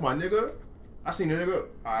Songz, that's my nigga. I seen the nigga.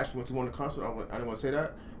 I actually went to one of the concert. I didn't want to say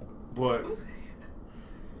that, but.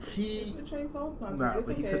 It's the Trey Songz concert. Nah,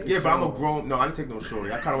 but he took but I'm a grown. No, I didn't take no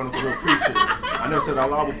shorty. I kind of went to real creep shit. I never said that out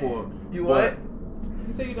loud before. You what?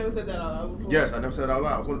 You say you never said that out loud before? Yes, I never said it out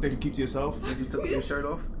loud. It's one of the things you keep to yourself. Did you took your shirt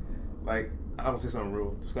off? Like I would say something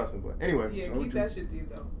real disgusting, but anyway. Yeah, keep that shit to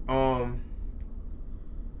yourself.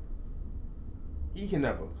 He can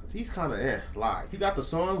never. Cause he's kind of live. He got the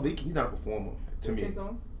song, but he's not a performer to me.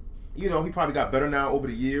 Songs? He probably got better now over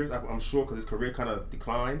the years. I'm sure because his career kind of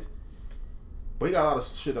declined. But he got a lot of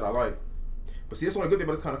shit that I like. But see, that's the only good thing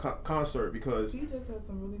about this kind of concert because he just has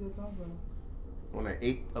some really good songs on that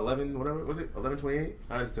 8/11, whatever was it, 11/28?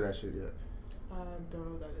 I didn't listen to that shit yet. I don't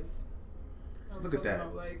know what that is. Look at that.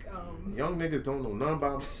 About, like, young niggas don't know nothing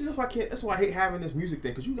about. See, that's why I can't. That's why I hate having this music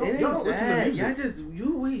thing because y'all don't listen to music.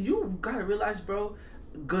 You gotta realize, bro.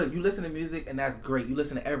 Good, you listen to music and that's great. You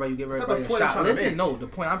listen to everybody, you give everybody a shot. Listen, no, the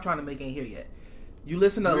point I'm trying to make ain't here yet. You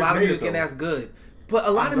listen to a lot of music and that's good. But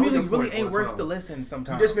a lot of music really ain't worth the listen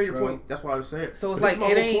sometimes. You just made your point. That's why I was saying. So it's like,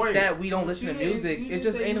 it ain't that we don't listen to music. It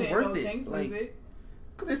just ain't worth it. Like,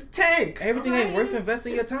 because it's Tank. Everything ain't worth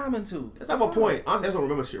investing your time into. That's not my point. Honestly, I just don't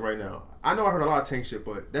remember shit right now. I know I heard a lot of Tank shit,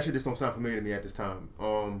 but that shit just don't sound familiar to me at this time.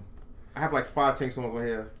 I have like 5 Tank songs on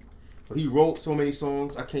here. But he wrote so many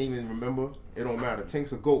songs, I can't even remember. It don't matter.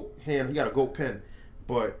 Tank's a GOAT hand. He got a GOAT pen.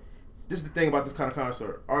 But this is the thing about this kind of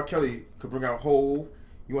concert. R. Kelly could bring out Hove.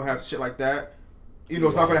 You won't have shit like that. You know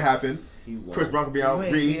it's not gonna happen. Chris Brown could be out.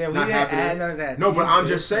 Reed, not happening. None of that. No, but I'm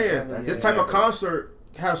just saying this type of concert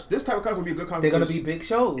will be a good concert. They're gonna be big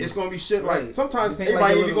shows. It's gonna be shit like sometimes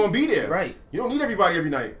everybody ain't even gonna be there. Right. You don't need everybody every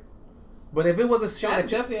night. But if it was a show, that's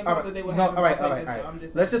definitely a concert they would have. All right.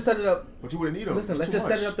 Let's just set it up. But you wouldn't need them. Listen, let's just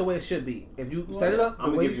set it up the way it should be. If you set it up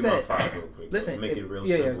the way you said it. Listen, make it real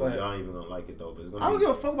simple. Y'all ain't even gonna like it though. But it's gonna I don't give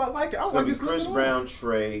a fuck about like it. I don't like this. Chris Brown,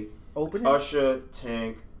 Trey, Usher,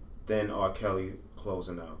 Tank, then R. Kelly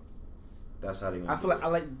closing out. That's how they gonna. I feel like I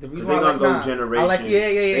like the reason they gonna go generation. I like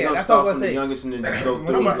yeah. That's all I'm saying. The youngest and then go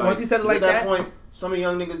through. Once he said it like that, at that point, some of the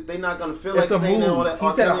young niggas they not gonna feel like staying in all that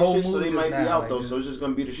R. Kelly shit, so they might be out though. So it's just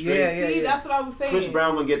gonna be the straight. Yeah. See, that's what I was saying. Chris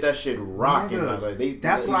Brown gonna get that shit rocking.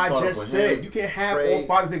 That's what I just said. You can't have all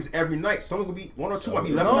 5 niggas every night. Someone's gonna be 1 or 2 might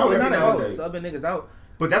be left out every now and then. Subbing niggas out.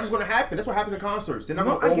 But that's what's gonna happen. That's what happens in concerts. They're not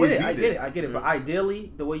gonna always be there. I get it. But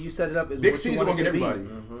ideally, the way you set it up is big cities are gonna get everybody.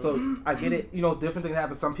 So I get it. You know, different things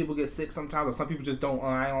happen. Some people get sick sometimes, or some people just don't.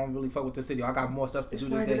 I don't really fuck with the city. I got more stuff to do.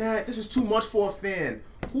 It's not even that. This is too much for a fan.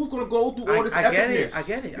 Who's gonna go through all this epicness? I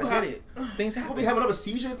get it. Things happen. We'll be having another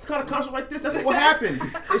seizure. It's kind of concert like this. That's what happens.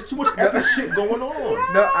 There's too much epic shit going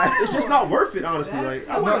on. It's just not worth it, honestly. Like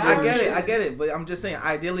I get it. But I'm just saying,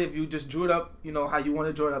 ideally, if you just drew it up, you know how you want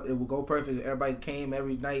to draw it up, it will go perfect. Everybody came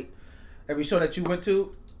every night. Every show that you went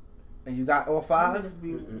to, and you got all 5,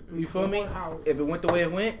 you feel me? If it went the way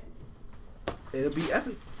it went, it'll be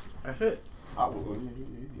epic. That's it.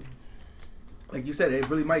 Like you said, it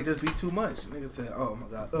really might just be too much. Niggas said, "Oh my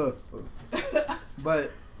god."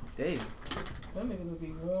 But hey, them niggas would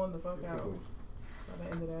be worn the fuck out by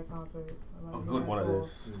the end of that concert. A good one of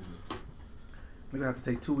this. We're gonna have to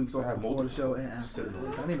take 2 weeks off before the show and after.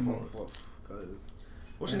 I need a month off.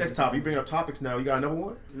 What's your next topic? You bringing up topics now. You got another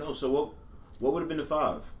one? No. So what would have been the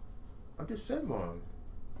 5? I just said mine.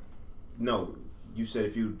 No, you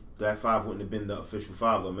said that 5 wouldn't have been the official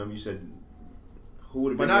 5 though. Remember you said who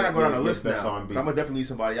would have been? But now I gotta go down the list now. I'm gonna definitely leave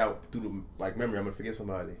somebody out through the memory. I'm gonna forget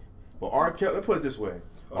somebody. But R. Kelly. Let's put it this way.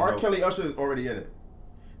 R. Kelly, Usher is already in it.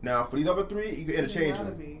 Now for these other 3, you can interchange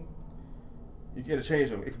them. You can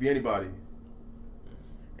interchange them. It could be anybody.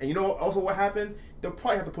 And you know also what happened? They'll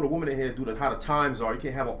probably have to put a woman in here due to how the times are. You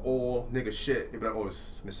can't have an all nigga shit. They'll be like, oh,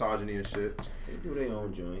 it's misogyny and shit. They do their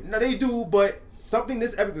own joint. No, they do, but something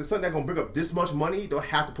this epic, something that's gonna bring up this much money, they'll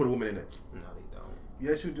have to put a woman in it. No, they don't.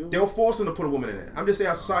 Yes, you do. They'll force them to put a woman in it. I'm just saying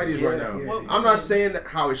how society is right now. Yeah. I'm not saying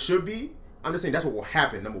how it should be. I'm just saying that's what will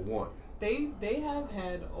happen, number 1. They have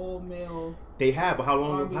had old male. They have, but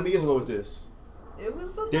how many years ago was this? It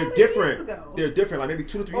was They're different. They're different. Like maybe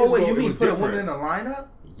 2 to 3 years ago, it was different. Put a woman in a lineup?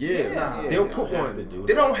 Yeah. They'll put one.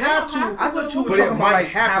 They don't have to. I thought you were talking about like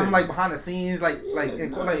having like behind the scenes, like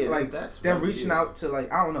them reaching out to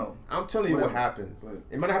like I don't know. I'm telling you what happened.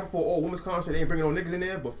 It might not happen for all women's concert. They ain't bringing no niggas in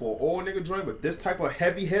there, but for all nigga joint. But this type of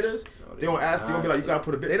heavy hitters, they don't ask. They gonna be like, you gotta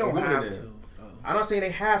put a woman in there. I'm not saying they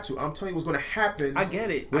have to. I'm telling you what's gonna happen. I get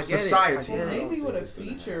it. With society. Maybe with a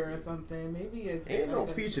feature or something. Maybe ain't no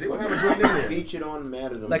feature. They gonna have a joint in there. Featured on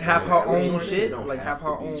matter. Like have her own shit. Like have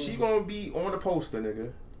her own. She gonna be on the poster,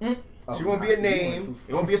 nigga. She won't be a name.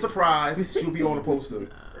 It won't be a surprise. She'll be on the poster.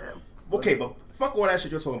 Okay, but fuck all that shit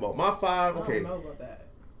you're talking about. My 5, okay. I don't know about that.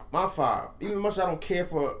 My 5. Even much as I don't care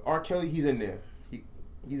for R. Kelly, he's in there.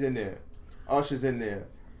 He's in there. Usher's in there.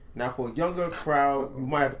 Now for a younger crowd, you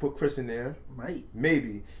might have to put Chris in there.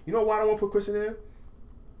 Maybe. You know why I don't want to put Chris in there?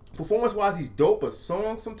 Performance-wise, he's dope, but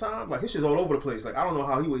songs sometimes, like his shit's all over the place. Like I don't know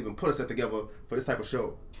how he would even put a set together for this type of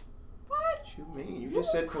show. What you mean? You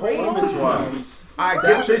just said performance-wise.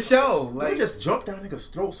 That's the show. Like, they just jump down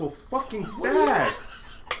niggas' throat so fucking fast.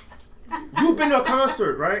 You've been to a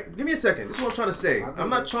concert, right? Give me a second. This is what I'm trying to say. I'm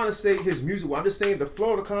not trying to say his music. I'm just saying the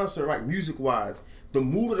flow of the concert, right? Music-wise, the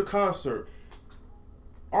mood of the concert.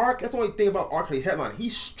 That's the only thing about R. Kelly headline.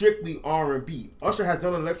 He's strictly R&B. Usher has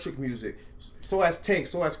done electric music. So has Tank.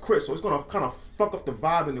 So has Chris. So it's gonna kind of fuck up the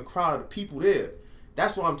vibe in the crowd of the people there.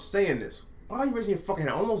 That's why I'm saying this. Why are you raising your fucking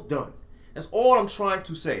hand? I'm almost done. That's all I'm trying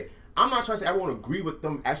to say. I'm not trying to say I won't agree with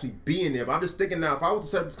them actually being there, but I'm just thinking now, if I was to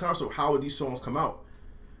set up this concert, how would these songs come out?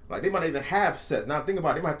 Like, they might not even have sets. Now, think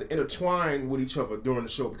about it. They might have to intertwine with each other during the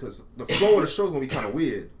show because the flow of the show is going to be kind of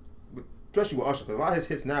weird. Especially with Usher, because a lot of his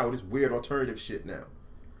hits now are this weird alternative shit now.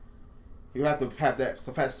 You have to have that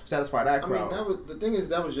to satisfy that crowd. I mean, the thing is,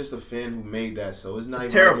 that was just a fan who made that, so it's not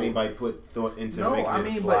even terrible. like anybody put thought into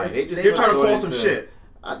making it fly. But they're trying to call some shit.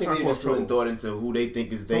 I think they're just putting thought into who they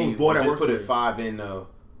think is they. Just put it 5 in,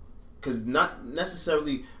 because not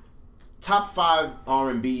necessarily top 5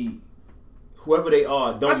 R&B. Whoever they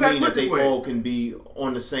are, don't mean that they all can be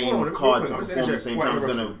on the same card to perform at the same time. It's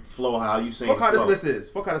gonna flow how you saying. Fuck how this list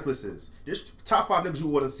is. Fuck how this list is. Just top 5 niggas you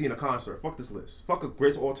want to see in a concert. Fuck this list. Fuck a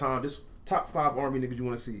great all time. Just top 5 R&B niggas you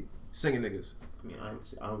want to see singing niggas. I mean,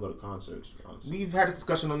 I don't go to concerts. Honestly. We've had this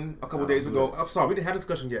discussion on a couple days ago. I'm sorry, we didn't have this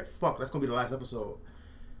discussion yet. Fuck, that's gonna be the last episode.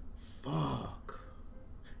 Fuck.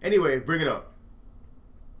 Anyway, bring it up.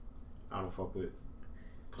 I don't fuck with.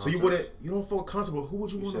 So you don't fuck with concert, but who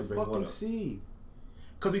would you want to fucking see?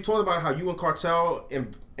 Because we talked about how you and Cartel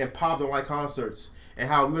and Pop don't like concerts, and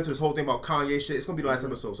how we went to this whole thing about Kanye shit. It's gonna be the last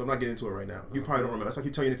episode, so I'm not getting into it right now. You probably don't remember. That's why I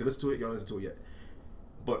keep telling you to listen to it. You don't listen to it yet.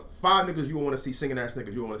 But 5 niggas you want to see, singing ass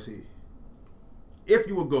niggas you want to see. If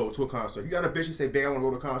you would go to a concert, if you got a bitch you say, babe, I want to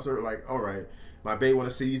go to a concert. Like, all right, my babe want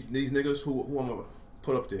to see these niggas. Who I'm gonna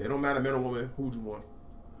put up there? It don't matter, man or woman. Who would you want?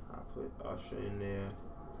 I put Usher in there,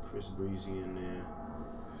 Chris Breezy in there.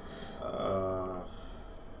 I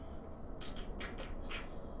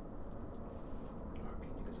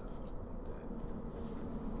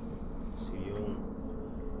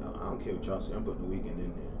don't care what y'all say. I'm putting The Weeknd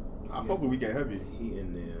in there. I fuck with Weeknd heavy. He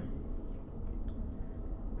in there.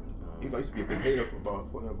 He used to be a big hater for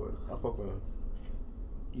him, but I fuck with him.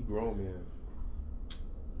 He grown, man.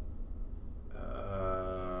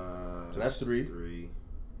 So that's 3.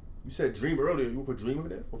 You said Dream earlier. You put Dream over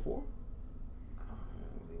there for 4? I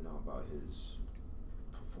don't really know about his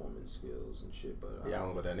performance skills and shit, but I don't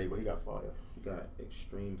know about that nigga. He got fire. He got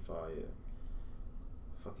extreme fire.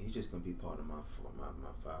 Fuck, he's just gonna be part of my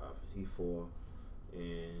 5. He 4,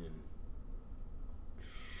 and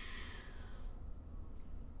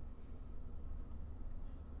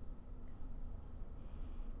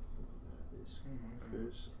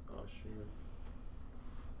Chris, Usher,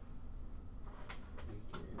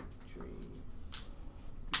 Weeknd, Dream.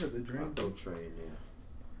 You said the Dream. I'll throw Trey in there.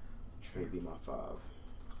 Trey be my 5.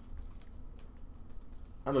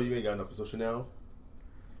 I know you ain't got enough for social now.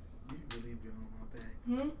 You really been on my back.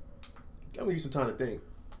 I'm gonna give you some time to think.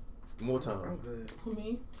 More time. I'm good. Who,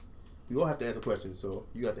 me? You all have to answer questions, so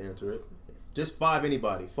you got to answer it. Just 5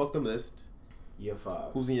 anybody. Fuck the list. Year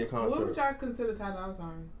 5. Who's in your concert? What would y'all consider Ty Dolla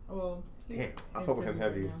 $ign? Well, damn, I fuck with him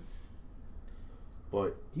heavy. Right,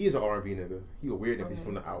 but he is an R&B nigga. He a weird nigga. He's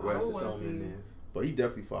from the out west. But he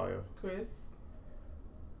definitely fire. Chris,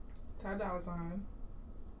 Ty Dolla $ign.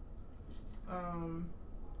 Let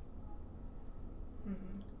me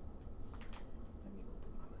go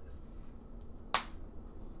through my list.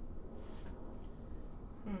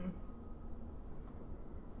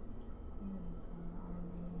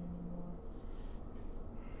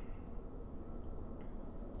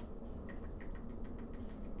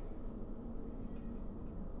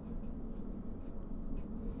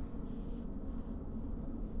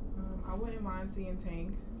 I wouldn't mind seeing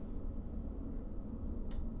Tank.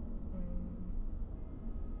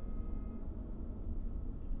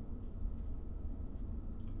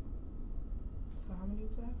 So how many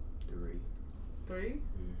was that? 3. 3?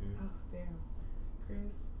 Mm-hmm. Oh damn.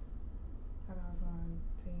 Chris, Ty Dolla $ign,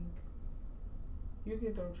 Tank. You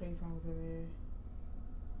can throw Trey Songz in there.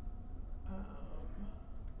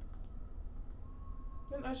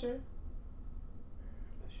 Then Usher.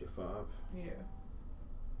 That's your 5. Yeah.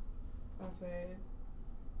 I said,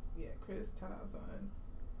 yeah, Chris, Ty Dolla $ign,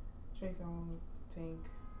 Trey Songz, Tank,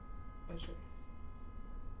 Usher.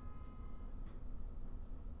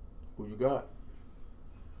 Who you got?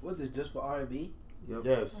 Was it just for R&B? Yep.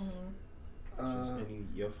 Yes. Just any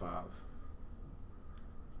year 5.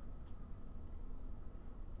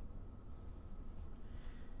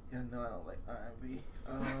 Yeah, no, I don't like R&B.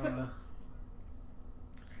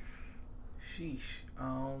 Sheesh.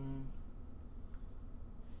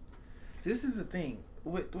 See, this is the thing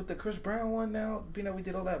with the Chris Brown one now. You know, we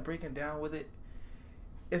did all that breaking down with it.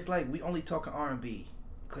 It's like we only talking R&B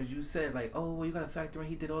because you said like, oh, well, you got to factor in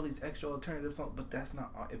he did all these extra alternative songs, but that's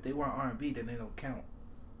not. If they weren't R&B, then they don't count.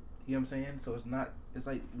 You know what I'm saying? So it's not it's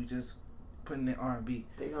like we just putting in R&B.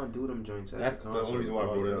 They gonna do them joints. That's the only reason why I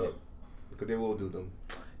brought it up. Because they will do them.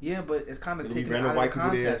 Yeah, but it's kind of taking random out white of people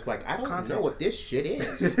there context. that's like, I don't know what this shit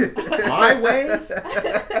is. My way?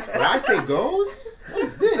 When I say goes? What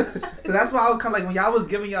is this? So that's why I was kind of like, when y'all was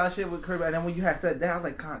giving y'all shit with Kirby, and then when you had said that, I was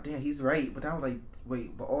like, God damn, he's right. But then I was like,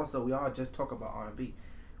 wait, but also, we all just talk about R&B.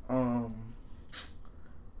 Fuck,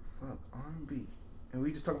 R&B. And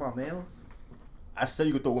we just talk about males? I said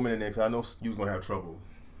you could throw women in there because I know you was going to have trouble.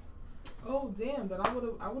 Oh, damn. Then I would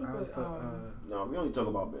have put, no, we only talk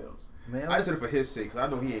about males. Males? I just said it for his sake because I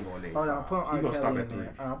know he ain't going to name. Oh, no, I'm putting R. Kelly Kelly stop in at 3.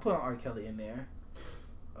 there. I'm putting R. Kelly in there.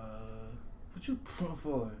 What you putting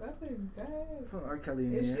for? That thing bad. Put R. Kelly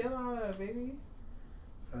in it's there. It's Yella, baby.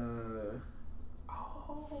 Oh,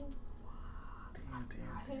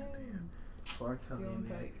 damn. R. Kelly in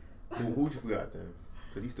there. Who'd you forgot then?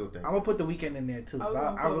 Because he's still thinking. I'm going to put The Weeknd in there, too.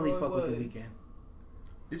 I really fuck with The Weeknd.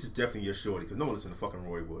 This is definitely your shorty because no one listens to fucking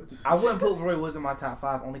Roy Woods. I wouldn't put Roy Woods in my top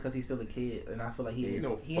 5 only because he's still a kid, and I feel like he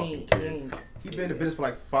ain't kid. He been in the business for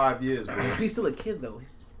like 5 years, bro. He's still a kid though.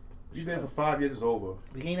 He's been for 5 years. It's over.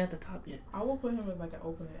 But he ain't at the top yet. I will put him as like an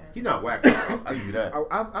opening act. He's not whack. I'll give you that.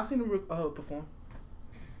 I've seen him perform.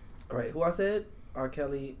 All right, who I said? R.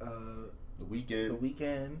 Kelly. The Weeknd. The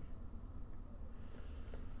Weeknd.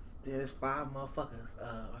 There's 5 motherfuckers.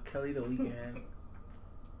 R. Kelly, The Weeknd.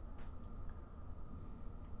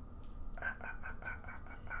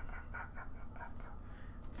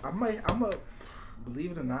 I'm a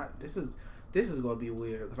believe it or not, this is gonna be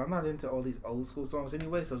weird because I'm not into all these old school songs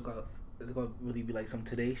anyway, so it's gonna really be like some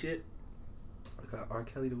today shit. I got R.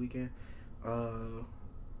 Kelly, The Weeknd. Dang,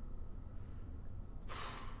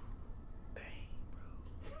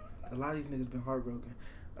 bro. A lot of these niggas been heartbroken.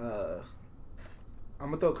 I'm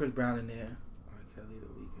gonna throw Chris Brown in there. R. Kelly, The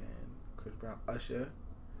Weeknd. Chris Brown, Usher.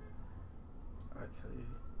 R. Kelly,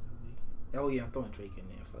 The Weeknd. Oh yeah, I'm throwing Drake in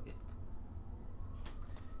there. Fuck it.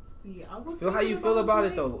 See, I was feel how you feel about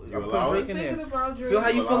Drake. It though. You allow Drake it? in there. Drake. Feel how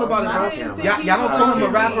you feel about it. Y'all don't call him a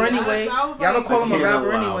rapper anyway. Y'all don't call him a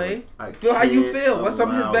rapper anyway. Feel how you feel. What's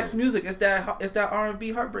some of his best music? It's that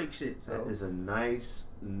R&B heartbreak shit. So. That is a nice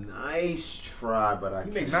try, but I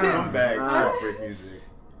he makes can't. scumbag heartbreak music.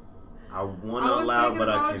 I want to allow, but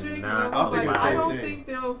I cannot. I was thinking the same I don't thing. think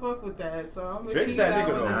they'll fuck with that. So I'm gonna Drake's keep that that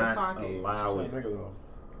nigga one in though. my Not pocket. allow it.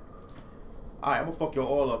 Alright, I'm gonna fuck y'all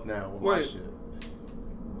all up now with my shit.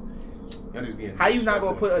 How you not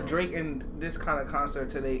gonna put a Drake in this kind of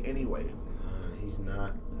concert today anyway? He's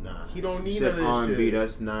not. Nah. He don't need none of this R&B. shit.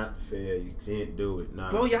 That's not fair. You can't do it. Nah,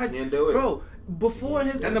 Bro, y'all can't do it. Bro, before in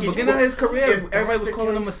the That's beginning of his career, if everybody that's was the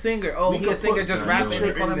calling him a case, singer. Oh, we he a could singer put just rapping. They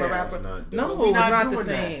Future call in him a there. rapper. It's not No, dope. We it's not not the doing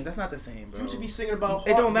same. that. That's not the same, bro. Future be singing about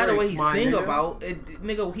It don't matter what heartbreak, he my sing nigga. about.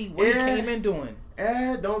 Nigga, what he came in doing.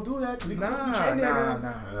 Don't do that. We can put Future in Nah.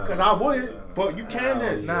 there. Because I wouldn't. But you can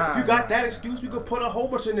then. Nah. If you got that excuse, we could put a whole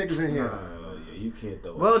bunch of niggas in here. You can't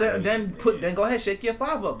throw. Well, then go ahead, shake your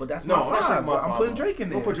 5 up. But that's No, my I'm 5. not I'm putting Drake in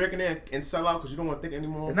there. Don't put Drake in there and sell out because you don't want to think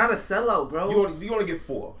anymore. It's not a sellout, bro. You only get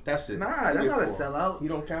 4. That's it. Nah, You that's get not a 4. sellout. He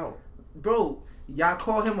don't count. Bro, y'all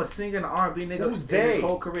call him a singer and R&B nigga Who's in they? his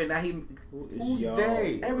whole career. Now he Who's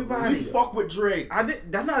they? Everybody. We fuck with Drake.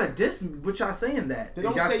 That's not a diss. What y'all saying that? They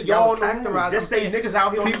don't Y'all- say y'all y'all was in the room. characterized- They I'm say saying niggas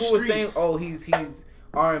out here on the people were saying, streets. oh, he's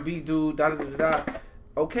R&B dude. Da da da da.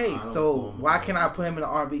 Okay, so why can't I put him in an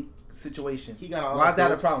R&B situation? He got a lot Why of is that a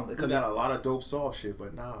dope, problem? He Because got a lot of dope soft shit,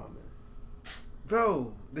 but nah, man.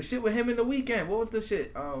 bro, the shit with him in The Weeknd. What was the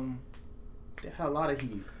shit? They had a lot of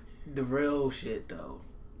heat. The real shit though.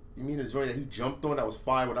 You mean the joint that he jumped on that was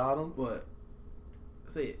fire without him? What?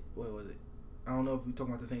 Say it. What was it? I don't know if we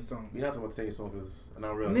talking about the same song. We're not talking about the same song because I'm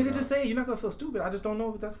not real. Nigga, just say it. You're not gonna feel stupid. I just don't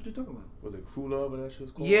know if that's what you're talking about. Was it Crew Love or that shit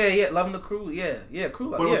was called? Yeah, Loving the Crew. Yeah, Crew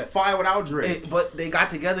Love. But it was fire without Drake. But they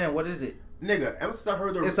got together and what is it? Nigga, ever since I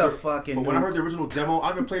heard the... It's a fucking But when I nuke. heard the original demo,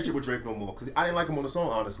 I didn't play shit with Drake no more because I didn't like him on the song,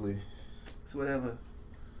 honestly. It's whatever.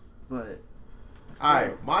 But...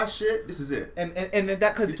 Alright, my shit, this is it. And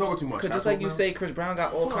that could... You talking too much. Because just like you say, Chris Brown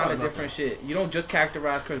got all kind of nothing. different shit. You don't just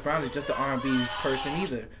characterize Chris Brown as just an R&B person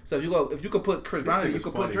either. So if you could put Chris Brown in, you nigga's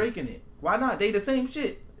could funny. put Drake in it. Why not? They the same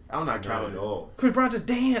shit. I'm not Not counting at it. all. Chris Brown just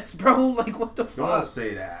dance, bro. Like, what the fuck? Don't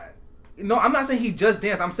say that. No, I'm not saying he just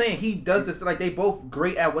dance. I'm saying he does this. Like, they both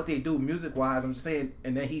great at what they do music wise. I'm just saying,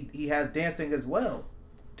 and then he has dancing as well.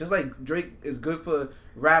 Just like Drake is good for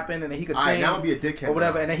rapping, and then he could sing now I'll be a dickhead or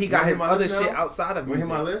whatever. now. And then he You got wanna his hear my other list shit now? outside of You wanna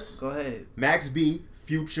music. hear my list? Go ahead. Max B,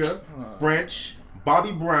 Future, French,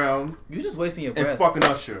 Bobby Brown, You just wasting your and breath. fucking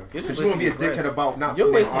Usher. You're just Because you want to be a wasting your dickhead breath. about not You're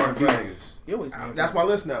being wasting your R&B breath. niggas. You're wasting your That's breath. my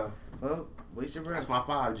list now. Well, waste your breath. That's my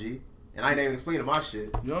 5G. And I ain't even explaining my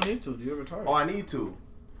shit. You don't need to. You're retarded. Oh, I need to.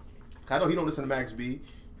 'Cause I know he don't listen to Max B.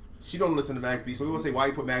 She don't listen to Max B, so we gonna say why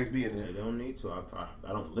you put Max B in there. They don't need to. I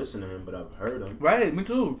don't listen to him, but I've heard him. Right, me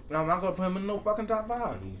too. I'm not gonna put him in no fucking top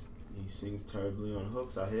 5. He sings terribly on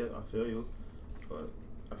hooks. I feel you, but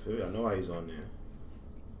I feel you. I know why he's on there.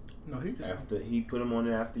 No, he just after he put him on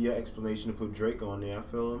there after your explanation to put Drake on there. I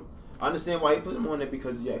feel him. I understand why he put him on there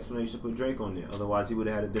because of your explanation to put Drake on there. Otherwise, he would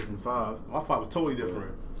have had a different 5. My 5 was totally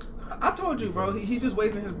different. I told you, bro. He just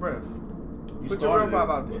wasting his breath. You put your real 5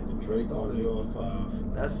 out there. The Drake on your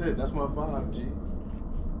 5. That's it. That's my 5, G.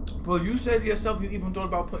 Bro, you said yourself you even thought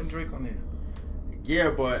about putting Drake on there.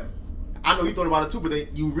 Yeah, but I know you thought about it too. But then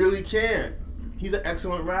you really can. He's an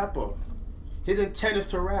excellent rapper. His intent is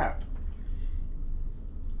to rap.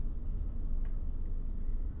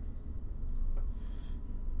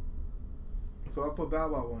 So I put Bow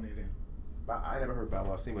Wow on there then. I never heard Bow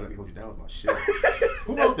Wow sing, but Let Me Hold You Down was my shit.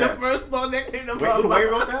 Who That's wrote that? the first song that came to Wait, my Lil mind.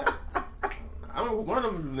 Wayne wrote that? I don't know. One of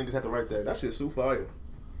them niggas had to write that. That shit's so fire.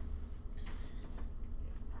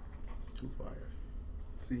 Too fire.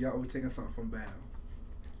 See, y'all always taking something from Bow.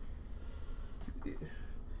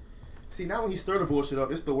 See, now when he stirred the bullshit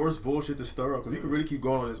up, it's the worst bullshit to stir up because we could really keep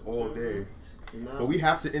going on this all day. But we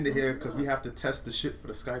have to end it here because we have to test the shit for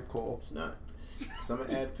the Skype call. It's not. So I'm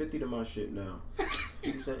gonna add 50 to my shit now.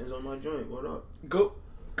 50 Cent is on my joint. What up? Go.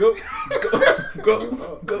 50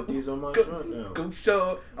 is on my joint now. Go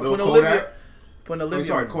show. I'm Little putting Kodak. Olivia. Putting Olivia.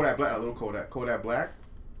 Sorry, on. Kodak Black. Little Kodak. Kodak Black.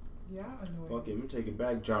 Yeah, I know. Fuck it, I'm taking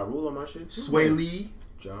back Ja Rule on my shit too. Sway Lee.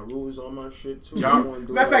 Ja Rule is on my shit too. Matter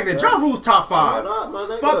of fact, that Ja Rule's top 5. What up, my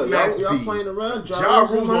nigga? Fuck Max y'all B. playing around. Ja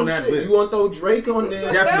Rule's Rule's on that shit. list. You want to throw Drake on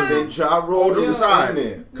there? Definitely. Then Ja Rule Hold those in aside.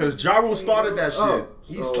 there. Because Ja Rule started that shit. Oh,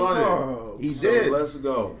 He so- started Oh. it. He So did. let's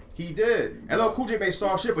go. He did. LL Cool J made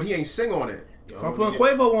soft shit, but he ain't sing on it. I'm putting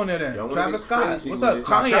Quavo on there then. Y'all wanna Travis get Scott. crazy What's with up, it.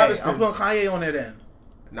 Kanye? Travis I'm putting Kanye on there then.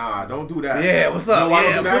 Nah, don't do that. Yeah, what's up? You know why I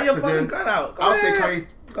Yeah, don't do put your that? 'Cause fucking then cut out. Go I'll say ahead. Kanye's.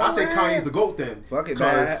 Go I'll say ahead. Kanye's the GOAT then. Fuck it,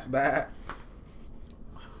 'Cause bad.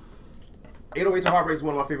 808 to Heartbreak is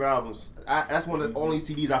one of my favorite albums. That's one of the only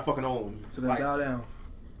CDs I fucking own. So then Like, bow down.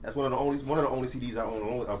 that's one of the only CDs I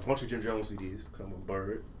own. A bunch of Jim Jones CDs because I'm a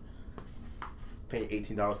bird. Paying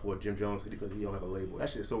 $18 for a Jim Jones CD because he don't have a label. That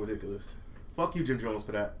shit is so ridiculous. Fuck you, Jim Jones,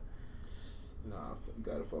 for that. Nah, you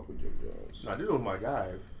gotta fuck with Jim Jones. Nah, this was my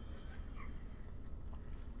guy.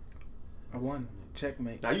 I won.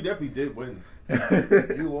 Checkmate. Now you definitely did win.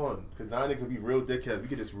 You won because now niggas will be real dickheads. We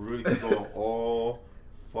could just really keep going all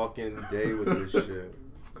fucking day with this shit.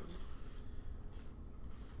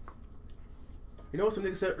 You know what some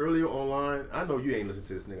nigga said earlier online? I know you ain't listened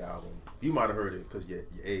to this nigga album. You might have heard it because your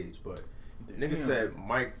age, but nigga said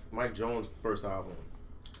Mike Jones' first album.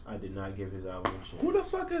 I did not give his album a chance. Who the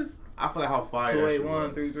fuck is I feel like how fire that shit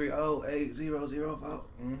 281-330-8004?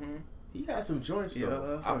 Mm-hmm. He had some joints Yeah,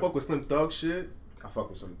 though. that's I right. fuck with Slim Thug shit. I fuck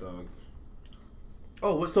with some Thug.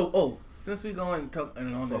 Since we going on Fuck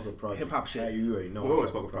this with Project. hip hop Yeah, shit, you already know. We always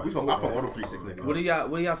fuck with Project. I fuck all them 3-6 niggas. what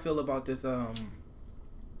do y'all feel about this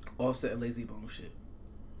Offset and Lazy Bone shit?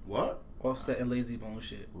 What? Offset and Lazy Bone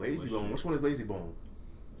shit. Lazy Bone. Which one is Lazy Bone?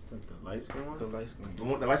 It's like the light skin one. The light skin. The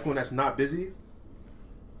light one that's not busy?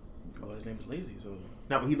 Oh, his name is Lazy, so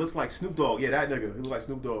Nah, but he looks like Snoop Dogg. Yeah, that nigga. He looks like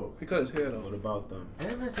Snoop Dogg. he cut his hair What though. about them? You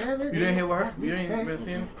didn't hear what? You didn't even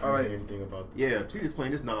see him? I All don't right. hear anything about them. Yeah, please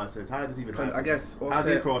explain this nonsense. How did this even happen? I guess How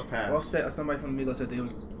did they cross paths? Offset or somebody from the Migos said they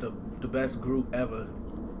was the best group ever.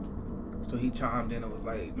 So he chimed in and was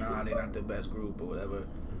like, nah, they not the best group or whatever.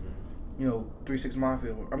 You know, 3-6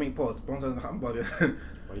 Mafia. I mean, pause. Bone Thugs and Harmony.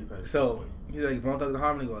 Why you pass So he's like, Bone Thugs and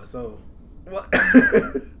Harmony was. So what?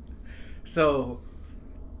 So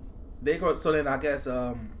they go. So then I guess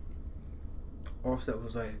Offset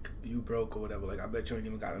was like, you broke or whatever. Like, I bet you ain't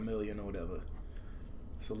even got $1 million or whatever.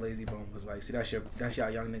 So Lazy Bone was like, see, that's y'all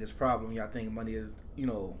young niggas' problem. Y'all think money is,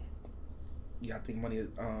 y'all think money is,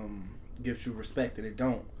 gives you respect and it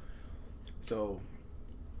don't. So,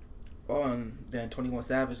 then 21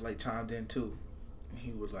 Savage like chimed in too.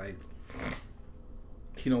 He was like,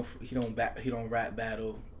 he don't rap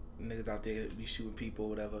battle. Niggas out there be shooting people or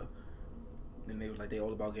whatever. And they was like, they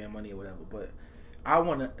all about getting money or whatever. But I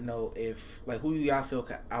want to know if, like, who do y'all feel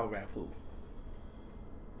could out-rap who?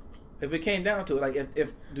 If it came down to it, like,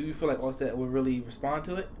 if do you feel like Offset would really respond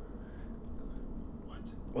to it? What?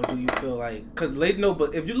 Or do you feel like, because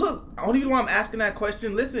but if you look, only reason why I'm asking that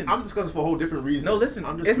question, listen. I'm discussing for a whole different reason. No, listen.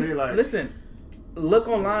 I'm just really like, listen, look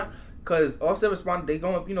online, because Offset responded, they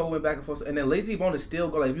going, went back and forth, and then Lazy Bone is still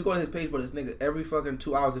like, if you go to his page, but this nigga, every fucking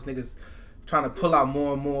 2 hours, this nigga's trying to pull out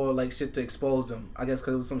more and more, like, shit to expose them. I guess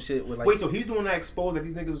because it was some shit with, like... Wait, so he's the one that exposed that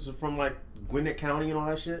these niggas are from, like, Gwinnett County and all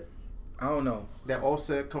that shit? I don't know. That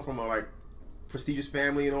Offset come from a, like, prestigious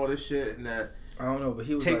family and all this shit, and that I don't know, but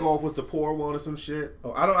he was Take off with the poor one or some shit.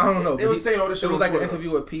 Oh, I don't know. They was saying all this shit. It was on like Twitter. an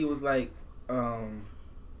interview with P. Was like,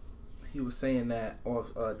 he was saying that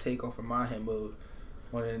Takeoff remind him of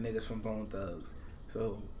one of the niggas from Bone Thugs.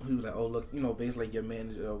 So he was like, oh look, basically like your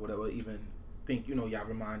manager or whatever even think y'all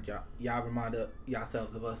remind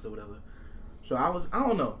yourselves of us or whatever. So I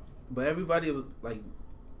don't know, but everybody was like,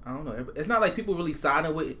 I don't know. It's not like people really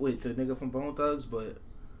siding with the nigga from Bone Thugs, but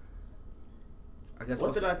I guess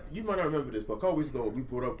you might not remember this, but a couple weeks ago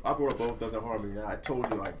I brought up Bone Thugs and Harmony, and I told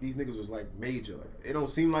you like these niggas was like major. Like it don't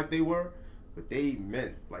seem like they were, but they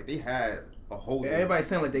meant like they had a whole. Everybody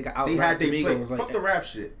saying like they got out. They had their place. Like Fuck the rap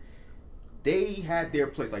shit. They had their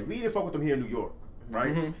place. Like we didn't fuck with them here in New York,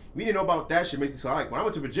 right? Mm-hmm. We didn't know about that shit. So like when I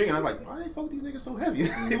went to Virginia, I was like, why do they fuck with these niggas so heavy?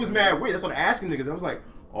 It was mad weird. I started asking niggas, and I was like,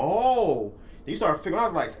 oh. They started figuring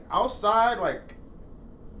out like outside, like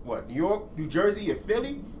what, New York, New Jersey, and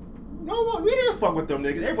Philly. No one, we didn't fuck with them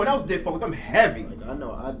niggas. Everyone else did fuck with them heavy. Like, I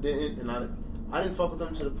know I didn't, and I didn't fuck with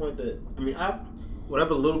them to the point that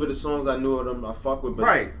whatever little bit of songs I knew of them, I fuck with. But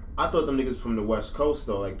right. I thought them niggas from the West Coast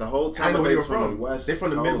though. Like the whole time they were from the West. They're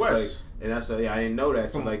from the Coast, Midwest. Like, and I said, I didn't know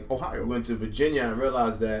that. From so like Ohio. Went to Virginia and I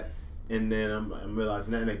realized that, and then I'm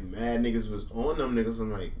realizing that like mad niggas was on them niggas.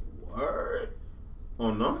 I'm like, word.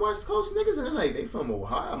 On them West Coast niggas, and then like they from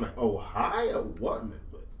Ohio. I'm like, Ohio? What?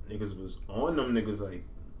 But niggas was on them niggas like,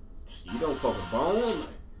 you don't fuck with Bone? Like,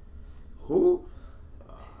 who?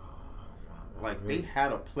 Like they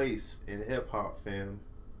had a place in hip hop, fam.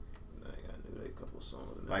 I knew a couple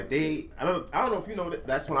songs. Like I don't know if you know that.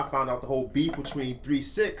 That's when I found out the whole beef between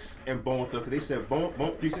 3-6 and Bone Thugs. Because they said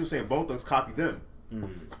 3-6 was saying Bone Thugs copied them.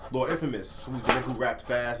 Lord Infamous, who's the nigga who rapped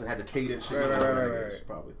fast and had the cadence shit. Right.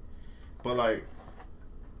 Probably. But like.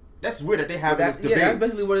 That's weird that they have this debate. Yeah, that's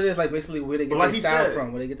basically what it is. Like basically where they get their style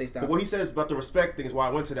from. Where they get their style. But what he says about the respect thing is why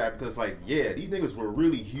I went to that, because like, yeah, these niggas were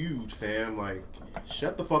really huge, fam. Like,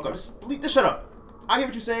 shut the fuck up. Just shut up. I get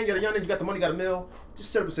what you're saying. You're a young nigga. You got the money. You got a mill.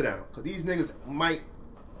 Just shut up and sit down. Because these niggas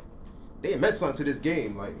they meant something to this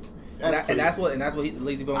game. Like, that's what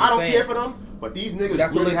Lazy Bone was saying. I don't care for them, but these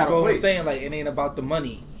niggas really had a place. Was saying like it ain't about the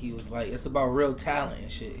money. He was like it's about real talent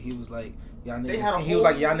and shit. He was like. Y'all niggas, he was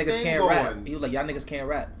like, y'all niggas can't rap. He was like, y'all niggas can't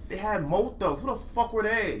rap. They had Mo Thugs. Who the fuck were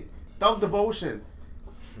they? Thug Devotion.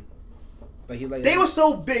 They were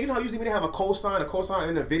so big. You know how usually when they have a cosign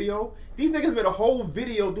in the video? These niggas made a whole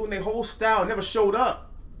video doing their whole style, never showed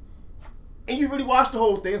up. And you really watch the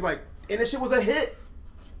whole thing. It's like, and this shit was a hit.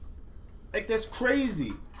 Like, that's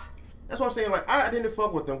crazy. That's what I'm saying. Like, I didn't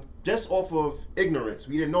fuck with them just off of ignorance.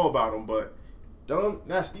 We didn't know about them, but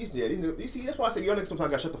that's why I say young niggas sometimes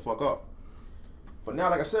gotta shut the fuck up. But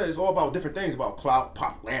now, like I said, it's all about different things, about clout,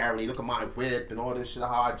 popularity, look at my whip, and all this shit,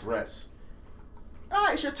 how I dress. All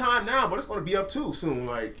right, it's your time now, but it's going to be up too soon.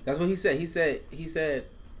 Like that's what he said. He said,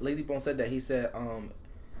 Lazy Bone said that. He said,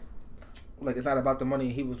 like, it's not about the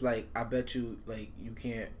money. He was like, I bet you, like, you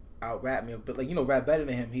can't out-rap me. But, like, rap better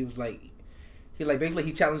than him. He was like, basically,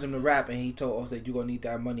 he challenged him to rap, and he told us, like, you're going to need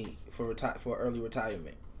that money for early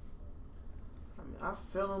retirement. I mean, I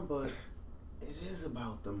feel him, but... It is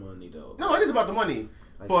about the money, though. No, it is about the money.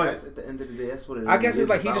 Like, but at the end of the day, that's what it is. I guess it's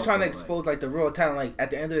like he's just trying to expose like the real talent. Like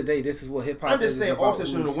at the end of the day, this is what hip hop is. I'm just saying, Offset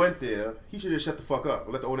shouldn't have went there. He should have shut the fuck up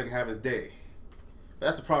and let the old nigga have his day. But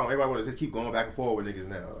that's the problem. Everybody want to just keep going back and forth with niggas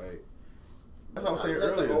now. Like that's what I was saying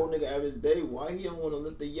earlier. Let the old nigga have his day. Why he don't want to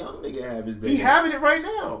let the young nigga have his day? He having it right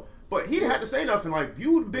now. But he didn't have to say nothing. Like,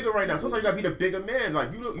 you bigger right now. Sometimes you gotta be the bigger man.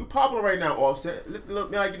 Like, you popular right now, Offset.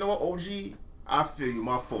 Look, like, you know what, OG? I feel you.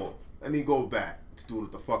 My fault. Let me go back to do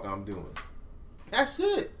what the fuck I'm doing. That's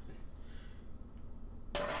it.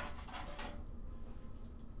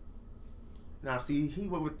 Now, see, he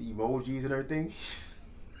went with the emojis and everything.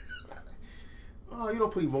 Oh, you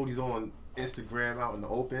don't put emojis on Instagram out in the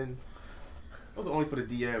open. Those are only for the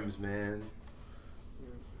DMs, man.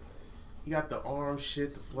 You got the arm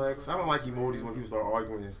shit, the flex. I don't like emojis when people start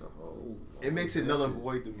arguing. It makes it null and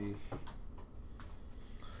void to me.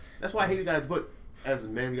 That's why I hate we gotta put, as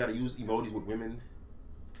men, we gotta use emojis with women.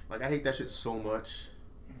 Like, I hate that shit so much.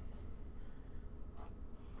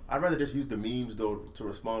 I'd rather just use the memes, though, to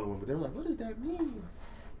respond to them. But they were like, what does that mean?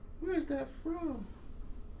 Where is that from?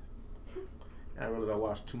 And I realized I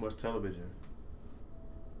watched too much television.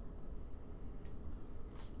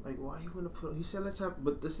 Like, why you wanna put? He said let's have,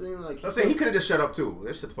 but this thing like. I'm saying he could have just shut up too.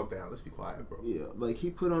 Let's shut the fuck down. Let's be quiet, bro. Yeah, like he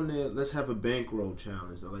put on there. Let's have a bankroll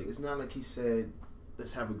challenge. Like it's not like he said,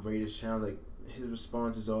 let's have a greatest challenge. Like his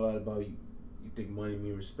response is all out about you. You think money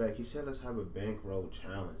mean respect? He said let's have a bankroll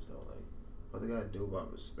challenge though. Like what they gotta do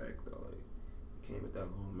about respect though? Like he came with that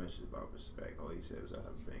long message about respect. All he said was I have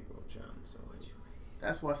a bankroll challenge. So like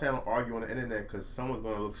That's why I say I don't argue on the internet, because someone's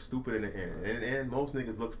gonna look stupid in the end, and most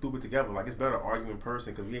niggas look stupid together. Like, it's better to argue in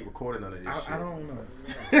person because we ain't recording none of this shit. I don't know.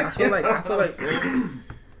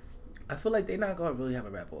 I feel like they're not gonna really have a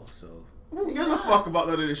rap off. So who gives a fuck about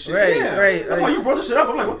none of this shit? Right, yeah. right. That's why you brought this shit up.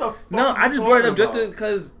 I'm like, what the fuck? No, I just brought it up just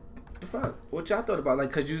because. The fuck, what y'all thought about?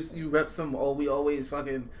 Like, cause you rep some. Oh, we always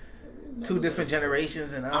fucking. Two different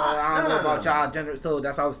generations, and I don't know about y'all so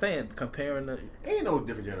that's what I was saying. Comparing the ain't no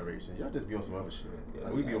different generations. Y'all just be on some other shit.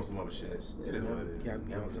 Like, we be on some other shit. It is what it is. Y'all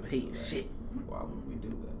be on some hate shit. Why would we do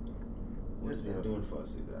that? What is it doing for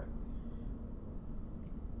us exactly?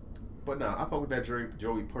 But nah, I fuck with that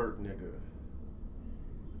Joey Pert nigga.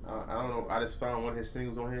 I don't know. I just found one of his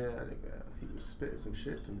singles on here. I think he was spitting some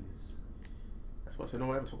shit to me. That's why I said no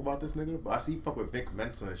one ever talk about this nigga. But I see he fuck with Vic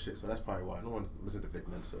Mensa and shit, so that's probably why no one listens to Vic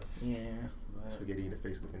Mensa. Yeah. Spaghetti in the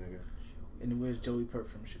face looking nigga. And where's Joey Pert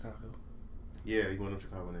from Chicago? Yeah, he's one of them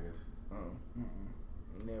Chicago niggas. Oh,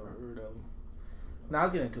 never heard of him. Now I'll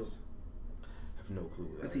get into it. I have no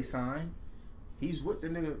clue. Is he signed? He's with the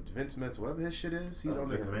nigga Vince Mensa, whatever his shit is. He's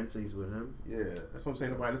under him. Mensa, he's with him. Yeah, that's what I'm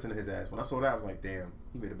saying. Nobody listen to his ass. When I saw that, I was like, damn,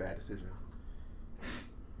 he made a bad decision.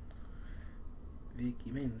 Vicky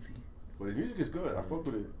Mensa. But the music is good. I fuck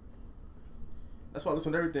with it. That's why I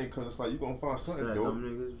listen to everything, because it's like you gonna find something dope.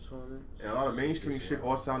 And a lot of mainstream shit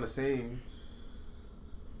all sound the same.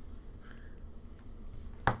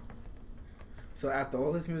 So after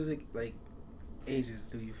all this music, like, ages,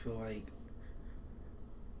 do you feel like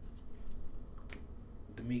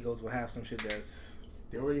the Migos will have some shit that's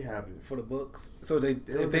they already have it for the books? So they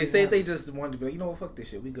just wanted to be like, you know what, fuck this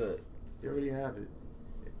shit, we good. They already have it.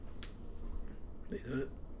 They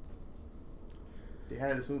good. They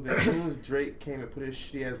had it as soon as Drake came and put his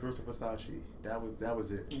shitty ass verse of Versace. That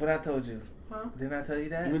was it. But I told you. Huh? Didn't I tell you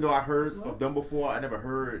that? Even though I heard of them before, I never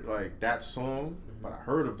heard like that song. But I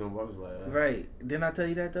heard of them. I was like, right. Didn't I tell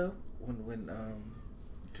you that though? When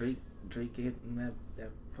Drake gave them that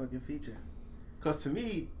fucking feature. Cause to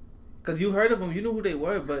me, cause you heard of them, you knew who they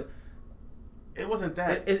were, but it wasn't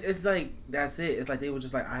that. It's like that's it. It's like they were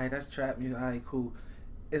just like, alright, that's trap music. Alright, cool.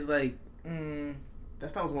 It's like,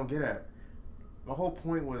 that's not what I was gonna get at. My whole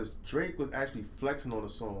point was Drake was actually flexing on the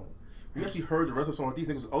song. We actually heard the rest of the song that these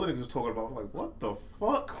niggas, other niggas was talking about. I was like, what the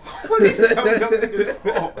fuck? What is that niggas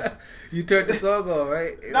song? You turned the song on,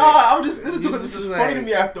 right? Nah, I was just listening to it. It's just funny to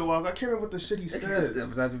me after a while. I can't remember what the shit he said.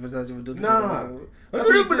 Nah. That's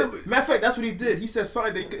what he did. Matter of fact, that's what he did. He said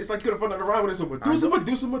something. It's like he could have found out the rhyme with it. So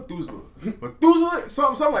Methuselah.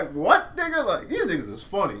 Something like, what, nigga? Like, these niggas is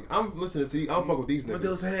funny. I'm listening to these. I don't fuck with these niggas. With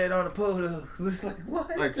those head on the pole, it's like,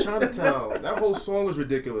 what? Like, Chinatown. That whole song was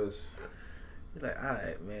ridiculous. You're like,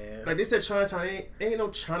 alright, man. Like, they said Chinatown. Ain't no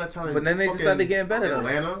Chinatown. But then they just started getting better.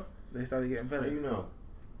 Atlanta. They started getting better. You know.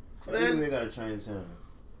 They got a Chinatown.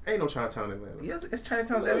 Ain't no Chinatown in Atlanta. Yes, it's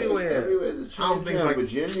Chinatowns everywhere. It's Chinatown. Like,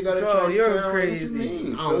 Virginia got a bro, Chinatown. You're crazy. What you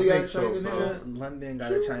mean? I don't think so, London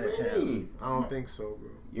got a Chinatown. I don't think so, bro.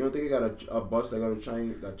 You don't think they got a bus that got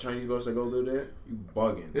a Chinese bus that go through there? You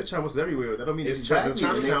bugging. There's Chinese everywhere. That don't mean exactly.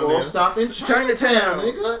 Chinatown. They all stop in Chinatown,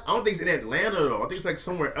 nigga. I don't think it's in Atlanta though. I think it's like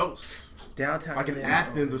somewhere else. Downtown, like in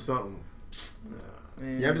Athens or something.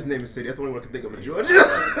 Man. Yeah, I'm just naming city. That's the only one I can think of in Georgia.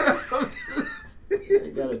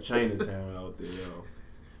 They got a Chinatown out there, yo.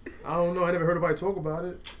 I don't know. I never heard anybody talk about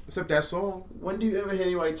it except that song. When do you ever hear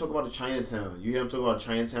anybody talk about the Chinatown? You hear them talk about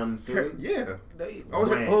Chinatown in Philly? Yeah. I was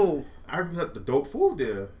like, I heard the dope food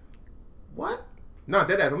there. What? Nah,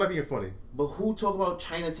 deadass. I'm not being funny. But who talk about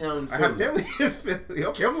Chinatown in Philly? I have family in Philly.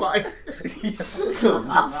 Okay, I'm lying.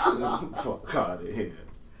 Fuck out of here.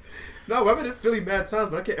 No, I've been in Philly mad times,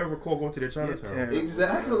 but I can't ever recall going to their Chinatown.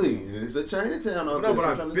 Exactly. It's a Chinatown out there. No, but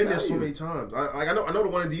I've been there so many times. I know the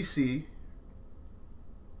one in D.C.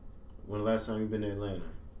 When the last time you been to Atlanta?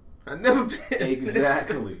 I've never been.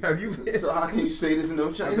 Exactly. Have you been? So how can you say there's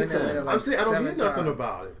no Chinatown? I'm saying I don't hear nothing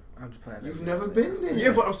about it. I'm just playing. You've never been there.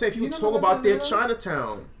 Yeah, but I'm saying people talk about their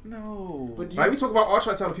Chinatown. No. But we talk about our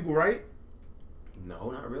Chinatown people, right?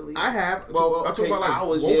 No, not really. I have. Well, I talk about like I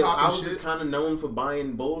was just kind of known for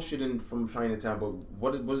buying bullshit from Chinatown. But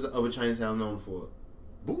what is the other Chinatown known for?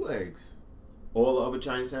 Bootlegs. All the other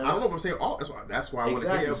Chinatowns? I don't know, but I'm saying all. That's why I want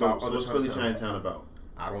to hear about other Philly Chinatown about.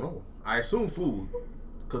 I don't know. I assume food,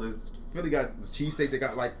 because Philly got cheesesteaks. They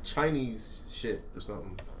got like Chinese shit or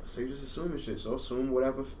something. So you just assuming shit. So assume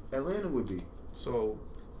whatever Atlanta would be. So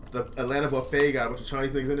the Atlanta buffet got a bunch of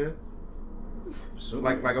Chinese things in there.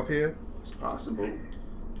 Like up here. It's possible.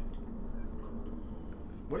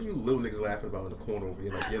 What are you little niggas laughing about in the corner over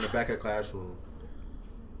here? Like you're in the back of the classroom.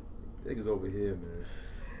 Niggas over here, man.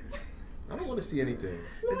 I don't want to see anything.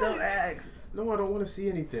 Don't ask. No, I don't want to see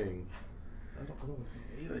anything. I don't want to see.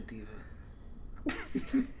 You're a diva.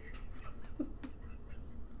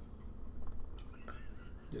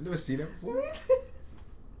 You never seen that before?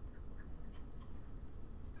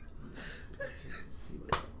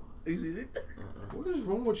 You see it? What is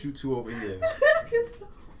wrong with you two over here?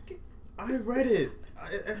 I read it.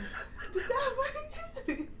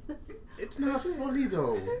 It's not funny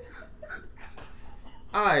though.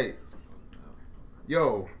 Alright.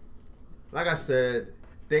 Yo, like I said,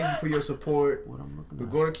 thank you for your support. We're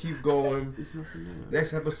going to keep going.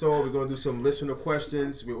 Next episode, we're going to do some listener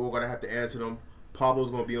questions. We're all going to have to answer them.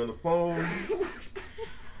 Pablo's going to be on the phone.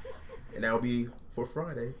 And that'll be for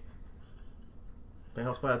Friday.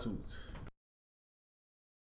 Penthouse Platitudes.